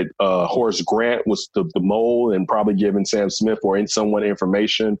said that Horace Grant was the mole and probably giving Sam Smith or someone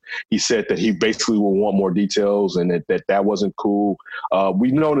information. He said that he basically would want more details and that wasn't cool.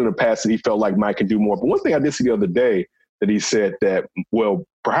 We've known in the past that he felt like Mike could do more. But one thing I did see the other day that he said that,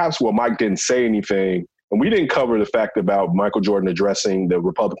 perhaps Mike didn't say anything, and we didn't cover the fact about Michael Jordan addressing the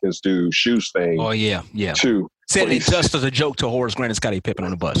Republicans do shoes thing. Oh, yeah. Too. Said it just as a joke to Horace Grant and Scottie Pippen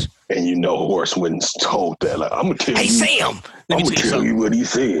on the bus. And Horace wouldn't told that. Like, I'm going to tell you. Hey, Sam! I'm going to tell you what he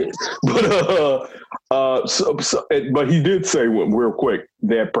said. But he did say real quick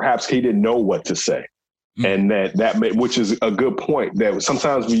that perhaps he didn't know what to say. And which is a good point, that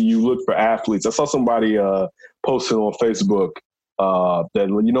sometimes when you look for athletes, I saw somebody posted on Facebook that,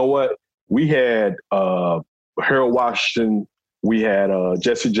 you know what, we had Harold Washington, we had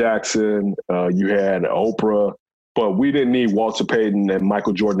Jesse Jackson, you had Oprah, but we didn't need Walter Payton and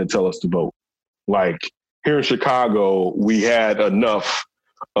Michael Jordan to tell us to vote. Like here in Chicago, we had enough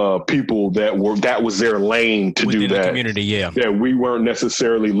people that was their lane to within do that. The community, yeah. That we weren't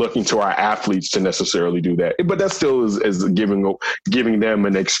necessarily looking to our athletes to necessarily do that. But that still is giving them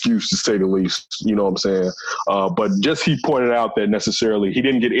an excuse, to say the least. You know what I'm saying? But just he pointed out that necessarily he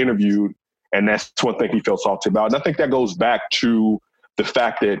didn't get interviewed, and that's one thing he felt salty about. And I think that goes back to the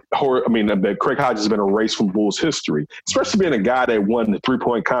fact that Craig Hodges has been erased from Bulls history, especially being a guy that won the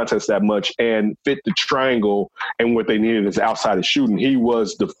 3-point contest that much and fit the triangle, and what they needed is outside of shooting. He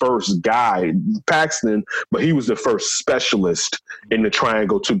was the first guy, Paxton, but he was the first specialist in the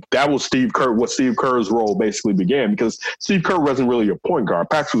triangle. That was Steve Kerr's role basically began, because Steve Kerr wasn't really a point guard.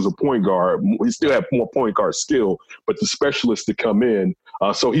 Paxton was a point guard. He still had more point guard skill, but the specialist to come in.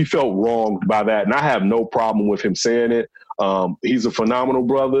 So he felt wronged by that, and I have no problem with him saying it. He's a phenomenal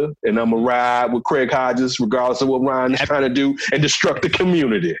brother, and I'm going to ride with Craig Hodges regardless of what Ryan is trying to do and destruct the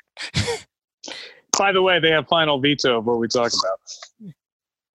community. By the way, they have final veto of what we talk about.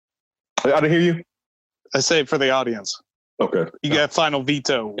 I didn't hear you. I say it for the audience. Okay. You got final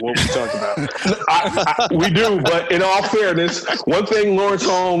veto of what we talk about. We do, but in all fairness, one thing Lawrence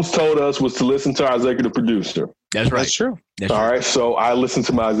Holmes told us was to listen to our executive producer. That's right. That's true. All right, so I listened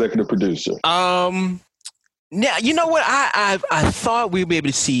to my executive producer. Now, you know what? I thought we'd be able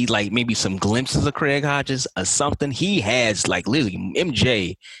to see like maybe some glimpses of Craig Hodges or something. He has like literally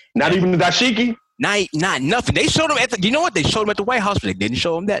MJ. Not even the dashiki? Not nothing. They showed him you know what? They showed him at the White House, but they didn't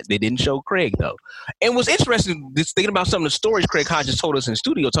show him that. They didn't show Craig though. And what's interesting, just thinking about some of the stories Craig Hodges told us in the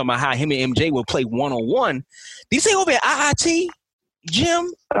studio, talking about how him and MJ will play one-on-one. These things over at IIT,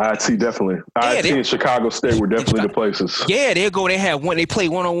 Jim? IIT, definitely. IIT and Chicago State were definitely the places. Yeah, they play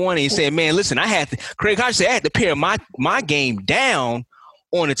one-on-one, and he said, man, listen, Craig Hodges said I had to pare my game down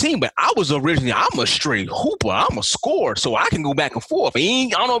on the team, but I'm a straight hooper. I'm a scorer, so I can go back and forth. He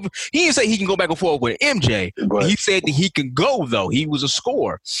didn't say he can go back and forth with MJ, but he said that he can go, though. He was a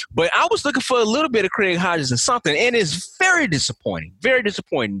scorer. But I was looking for a little bit of Craig Hodges and something, and it's very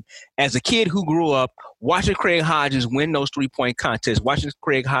disappointing as a kid who grew up watching Craig Hodges win those 3-point contests, watching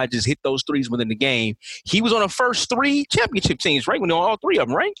Craig Hodges hit those threes within the game. He was on the first 3 championship teams, right? We know all 3 of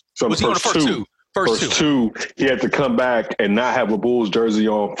them, right? So was he on the first two? First two, he had to come back and not have a Bulls jersey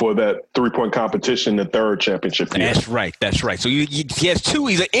on for that 3-point competition, the 3rd championship year. That's right. So he has 2.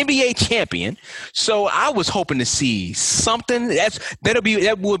 He's an NBA champion. So I was hoping to see something.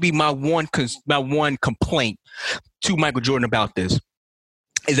 That would be my one complaint to Michael Jordan about this,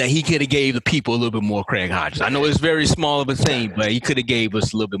 is that he could have gave the people a little bit more Craig Hodges. I know it's very small of a thing, but he could have gave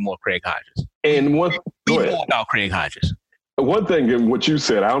us a little bit more Craig Hodges. And more about Craig Hodges. one thing in what you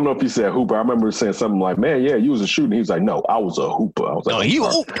said, I don't know if you said hooper. I remember saying something like, "Man, yeah, you was a shooter." He was like, "No, I was a hooper." I was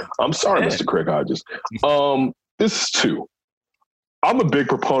like, I'm sorry, Mr. Craig Hodges. This is two. I'm a big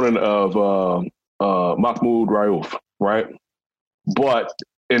proponent of Mahmoud Rauf, right? But,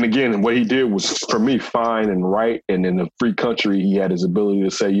 and again, what he did was, for me, fine and right. And in a free country, he had his ability to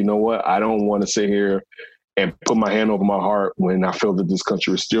say, you know what? I don't want to sit here and put my hand over my heart when I feel that this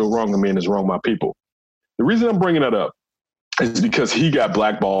country is still wrong of me and is wrong my people. The reason I'm bringing that up is because he got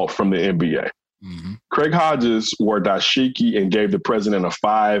blackballed from the NBA. Mm-hmm. Craig Hodges wore dashiki and gave the president a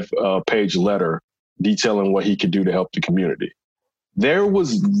 5-page letter detailing what he could do to help the community. There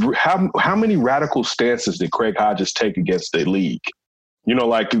was how many radical stances did Craig Hodges take against the league? You know,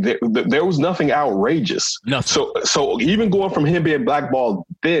 like there was nothing outrageous. Nothing. So even going from him being blackballed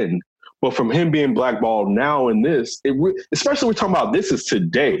then, but from him being blackballed now in this, especially we're talking about this is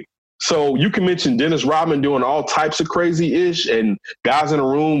today. So you can mention Dennis Rodman doing all types of crazy ish and guys in a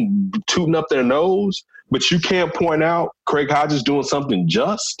room tooting up their nose, but you can't point out Craig Hodges doing something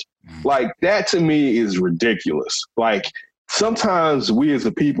just. Like that to me is ridiculous. Like sometimes we as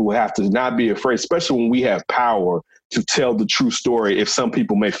a people have to not be afraid, especially when we have power, to tell the true story if some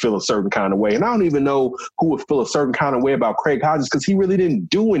people may feel a certain kind of way. And I don't even know who would feel a certain kind of way about Craig Hodges because he really didn't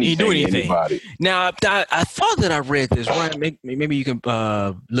do anything to anybody. Now, I thought that I read this, Ryan. Maybe you can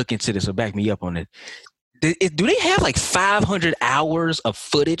look into this or back me up on it. Do they have like 500 hours of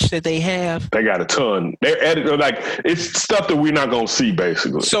footage that they have? They got a ton. They're editing, like it's stuff that we're not going to see,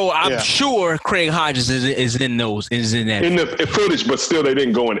 basically. So I'm sure Craig Hodges is in that footage, but still they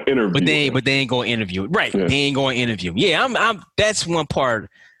didn't go and interview. But they ain't going to interview it, right? Yeah. They ain't going to interview. Yeah, I'm. That's one part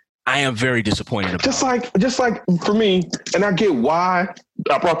I am very disappointed about. Just like for me, and I get why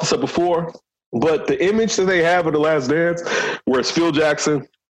I brought this up before, but the image that they have of The Last Dance, where it's Phil Jackson,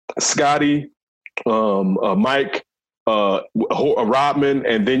 Scotty, Mike, Rodman,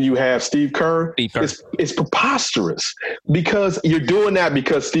 and then you have Steve Kerr. It's preposterous because you're doing that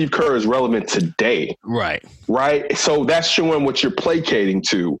because Steve Kerr is relevant today. Right. So that's showing what you're placating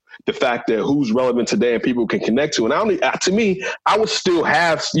to, the fact that who's relevant today and people can connect to. And to me, you could still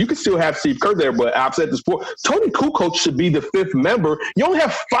have Steve Kerr there, but I've said this before, Tony Kukoc should be the fifth member. You only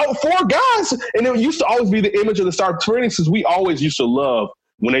have 4 guys. And it used to always be the image of the start training since we always used to love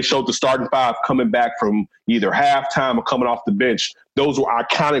when they showed the starting 5 coming back from either halftime or coming off the bench. Those were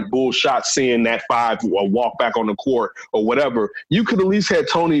iconic Bull shots, seeing that 5 or walk back on the court or whatever. You could at least have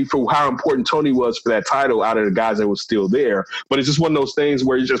Tony for how important Tony was for that title out of the guys that were still there. But it's just one of those things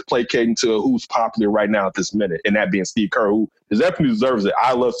where you're just placating to who's popular right now at this minute, and that being Steve Kerr, who definitely deserves it.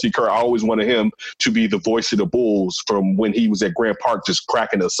 I love Steve Kerr. I always wanted him to be the voice of the Bulls from when he was at Grant Park just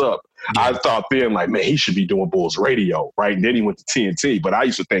cracking us up. Yeah. I thought then, like, man, he should be doing Bulls radio, right? And then he went to TNT. But I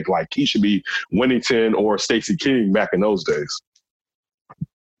used to think, like, he should be Winnington or Stacey King back in those days.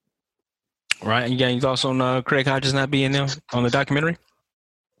 Right. You got any thoughts on Craig Hodges not being there on the documentary?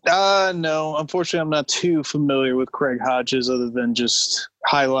 No. Unfortunately, I'm not too familiar with Craig Hodges other than just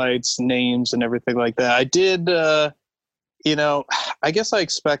highlights, names, and everything like that. I did, I guess I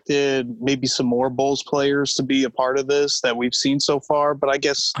expected maybe some more Bulls players to be a part of this that we've seen so far, but I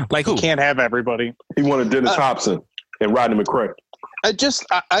guess like who? Can't have everybody. He wanted Dennis Hobson and Rodney McCray.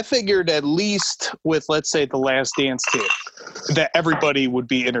 I figured at least with, let's say, the Last Dance team, that everybody would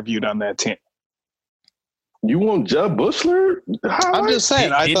be interviewed on that team. You want Jud Buechler? I'm just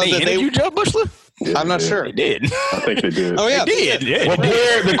saying. I thought that they interview Jud Buechler. I'm not sure. They did. I think they did. Oh yeah, they did. Yeah. Well,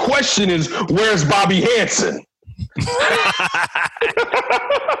 the question is, where's Bobby Hansen?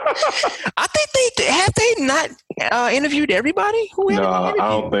 I think they not interviewed everybody. I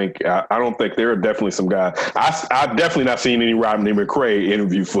don't think there are definitely some guys. I've definitely not seen any Rodney McCray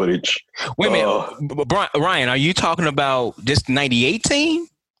interview footage. Wait a minute, Ryan, are you talking about just 98 team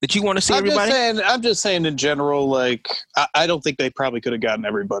that you want to see everybody? I'm just saying in general, like I don't think they probably could have gotten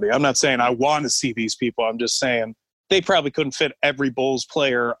everybody. I'm not saying I want to see these people. I'm just saying they probably couldn't fit every Bulls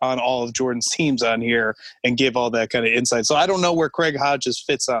player on all of Jordan's teams on here and give all that kind of insight. So I don't know where Craig Hodges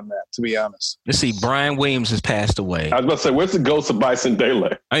fits on that, to be honest. Let's see. Brian Williams has passed away. I was about to say, where's the ghost of Bison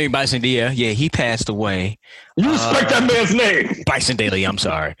Dele? Bison Dele. Yeah, he passed away. You respect that man's name. Bison Dele, I'm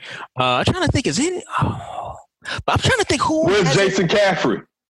sorry. I'm trying to think, I'm trying to think who. Where's Jason Caffrey?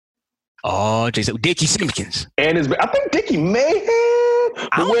 Oh, Dickie Simpkins. And I think Dickie may have.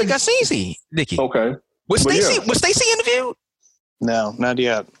 I don't think I seen Dickie. Okay. Was Stacey interviewed? No, not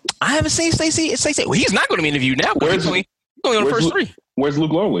yet. I haven't seen Stacey. Well, he's not going to be interviewed now. He's only on the first 3. Where's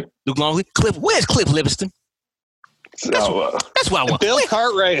Luke Longley? Where's Cliff Livingston? That's what I want. Bill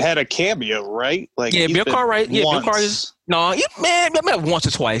Cartwright had a cameo, right? Bill Cartwright. Yeah, Bill Cartwright is maybe once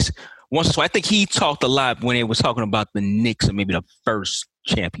or twice. once or twice. I think he talked a lot when he was talking about the Knicks and maybe the first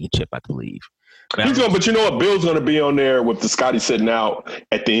championship, I believe. But you know what? Bill's going to be on there with the Scotty sitting out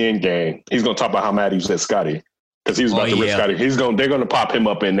at the end game. He's going to talk about how mad he was at Scotty because he was about to rip Scotty. They're going to pop him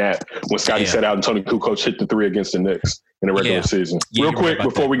up in that when Scotty sat out and Tony Kukoc hit the 3 against the Knicks in the regular season. Real quick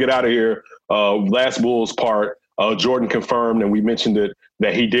before we get out of here, last Bulls part. Jordan confirmed, and we mentioned it,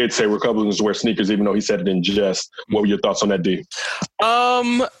 that he did say Republicans wear sneakers, even though he said it in jest. What were your thoughts on that, D?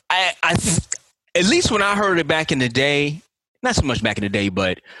 At least when I heard it back in the day, not so much back in the day,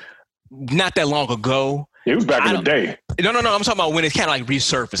 but not that long ago. It was back in the day. No. I'm talking about when it kind of like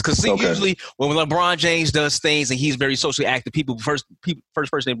resurfaced. Because usually when LeBron James does things and he's very socially active, first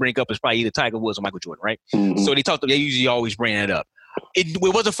person they bring up is probably either Tiger Woods or Michael Jordan, right? Mm-hmm. So they usually always bring that up. It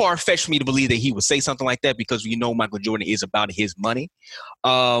wasn't far-fetched for me to believe that he would say something like that because Michael Jordan is about his money.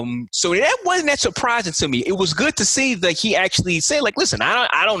 So that wasn't that surprising to me. It was good to see that he actually said, like, listen,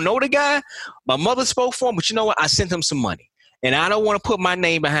 I don't know the guy. My mother spoke for him, but you know what? I sent him some money. And I don't want to put my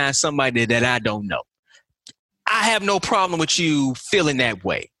name behind somebody that I don't know. I have no problem with you feeling that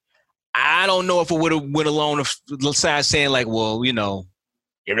way. I don't know if it would have went along the side saying like, well,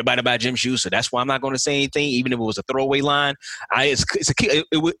 everybody about Jim Shoes, so that's why I'm not going to say anything, even if it was a throwaway line. It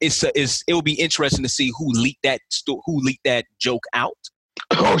will be interesting to see who leaked that joke out.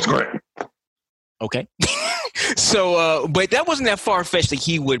 Oh, it's great. Okay. So, but that wasn't that far-fetched that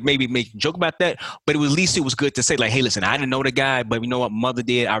he would maybe make a joke about that, but at least it was good to say, like, hey, listen, I didn't know the guy, but you know what? Mother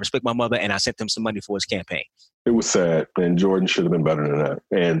did. I respect my mother, and I sent him some money for his campaign. It was sad, and Jordan should have been better than that.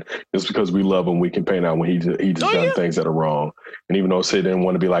 And it's because we love him, we can paint out when he just done things that are wrong. And even though Sid didn't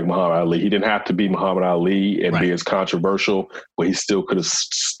want to be like Muhammad Ali, he didn't have to be Muhammad Ali and be as controversial, but he still could have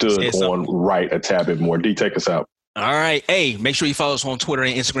stood on right a tad bit more. D, take us out. All right. Hey, make sure you follow us on Twitter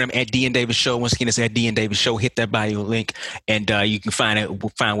and Instagram at D and Davis Show. Once again, it's at D and Davis Show. Hit that bio link, and you can find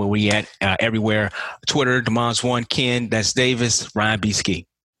where we at everywhere. Twitter, Demons1, Ken, that's Davis, Ryan B. Ski.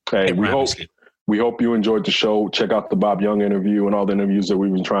 Hey, we hope you enjoyed the show. Check out the Bob Young interview and all the interviews that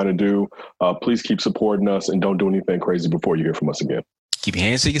we've been trying to do. Please keep supporting us and don't do anything crazy before you hear from us again. Keep your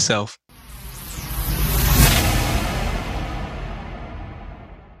hands to yourself.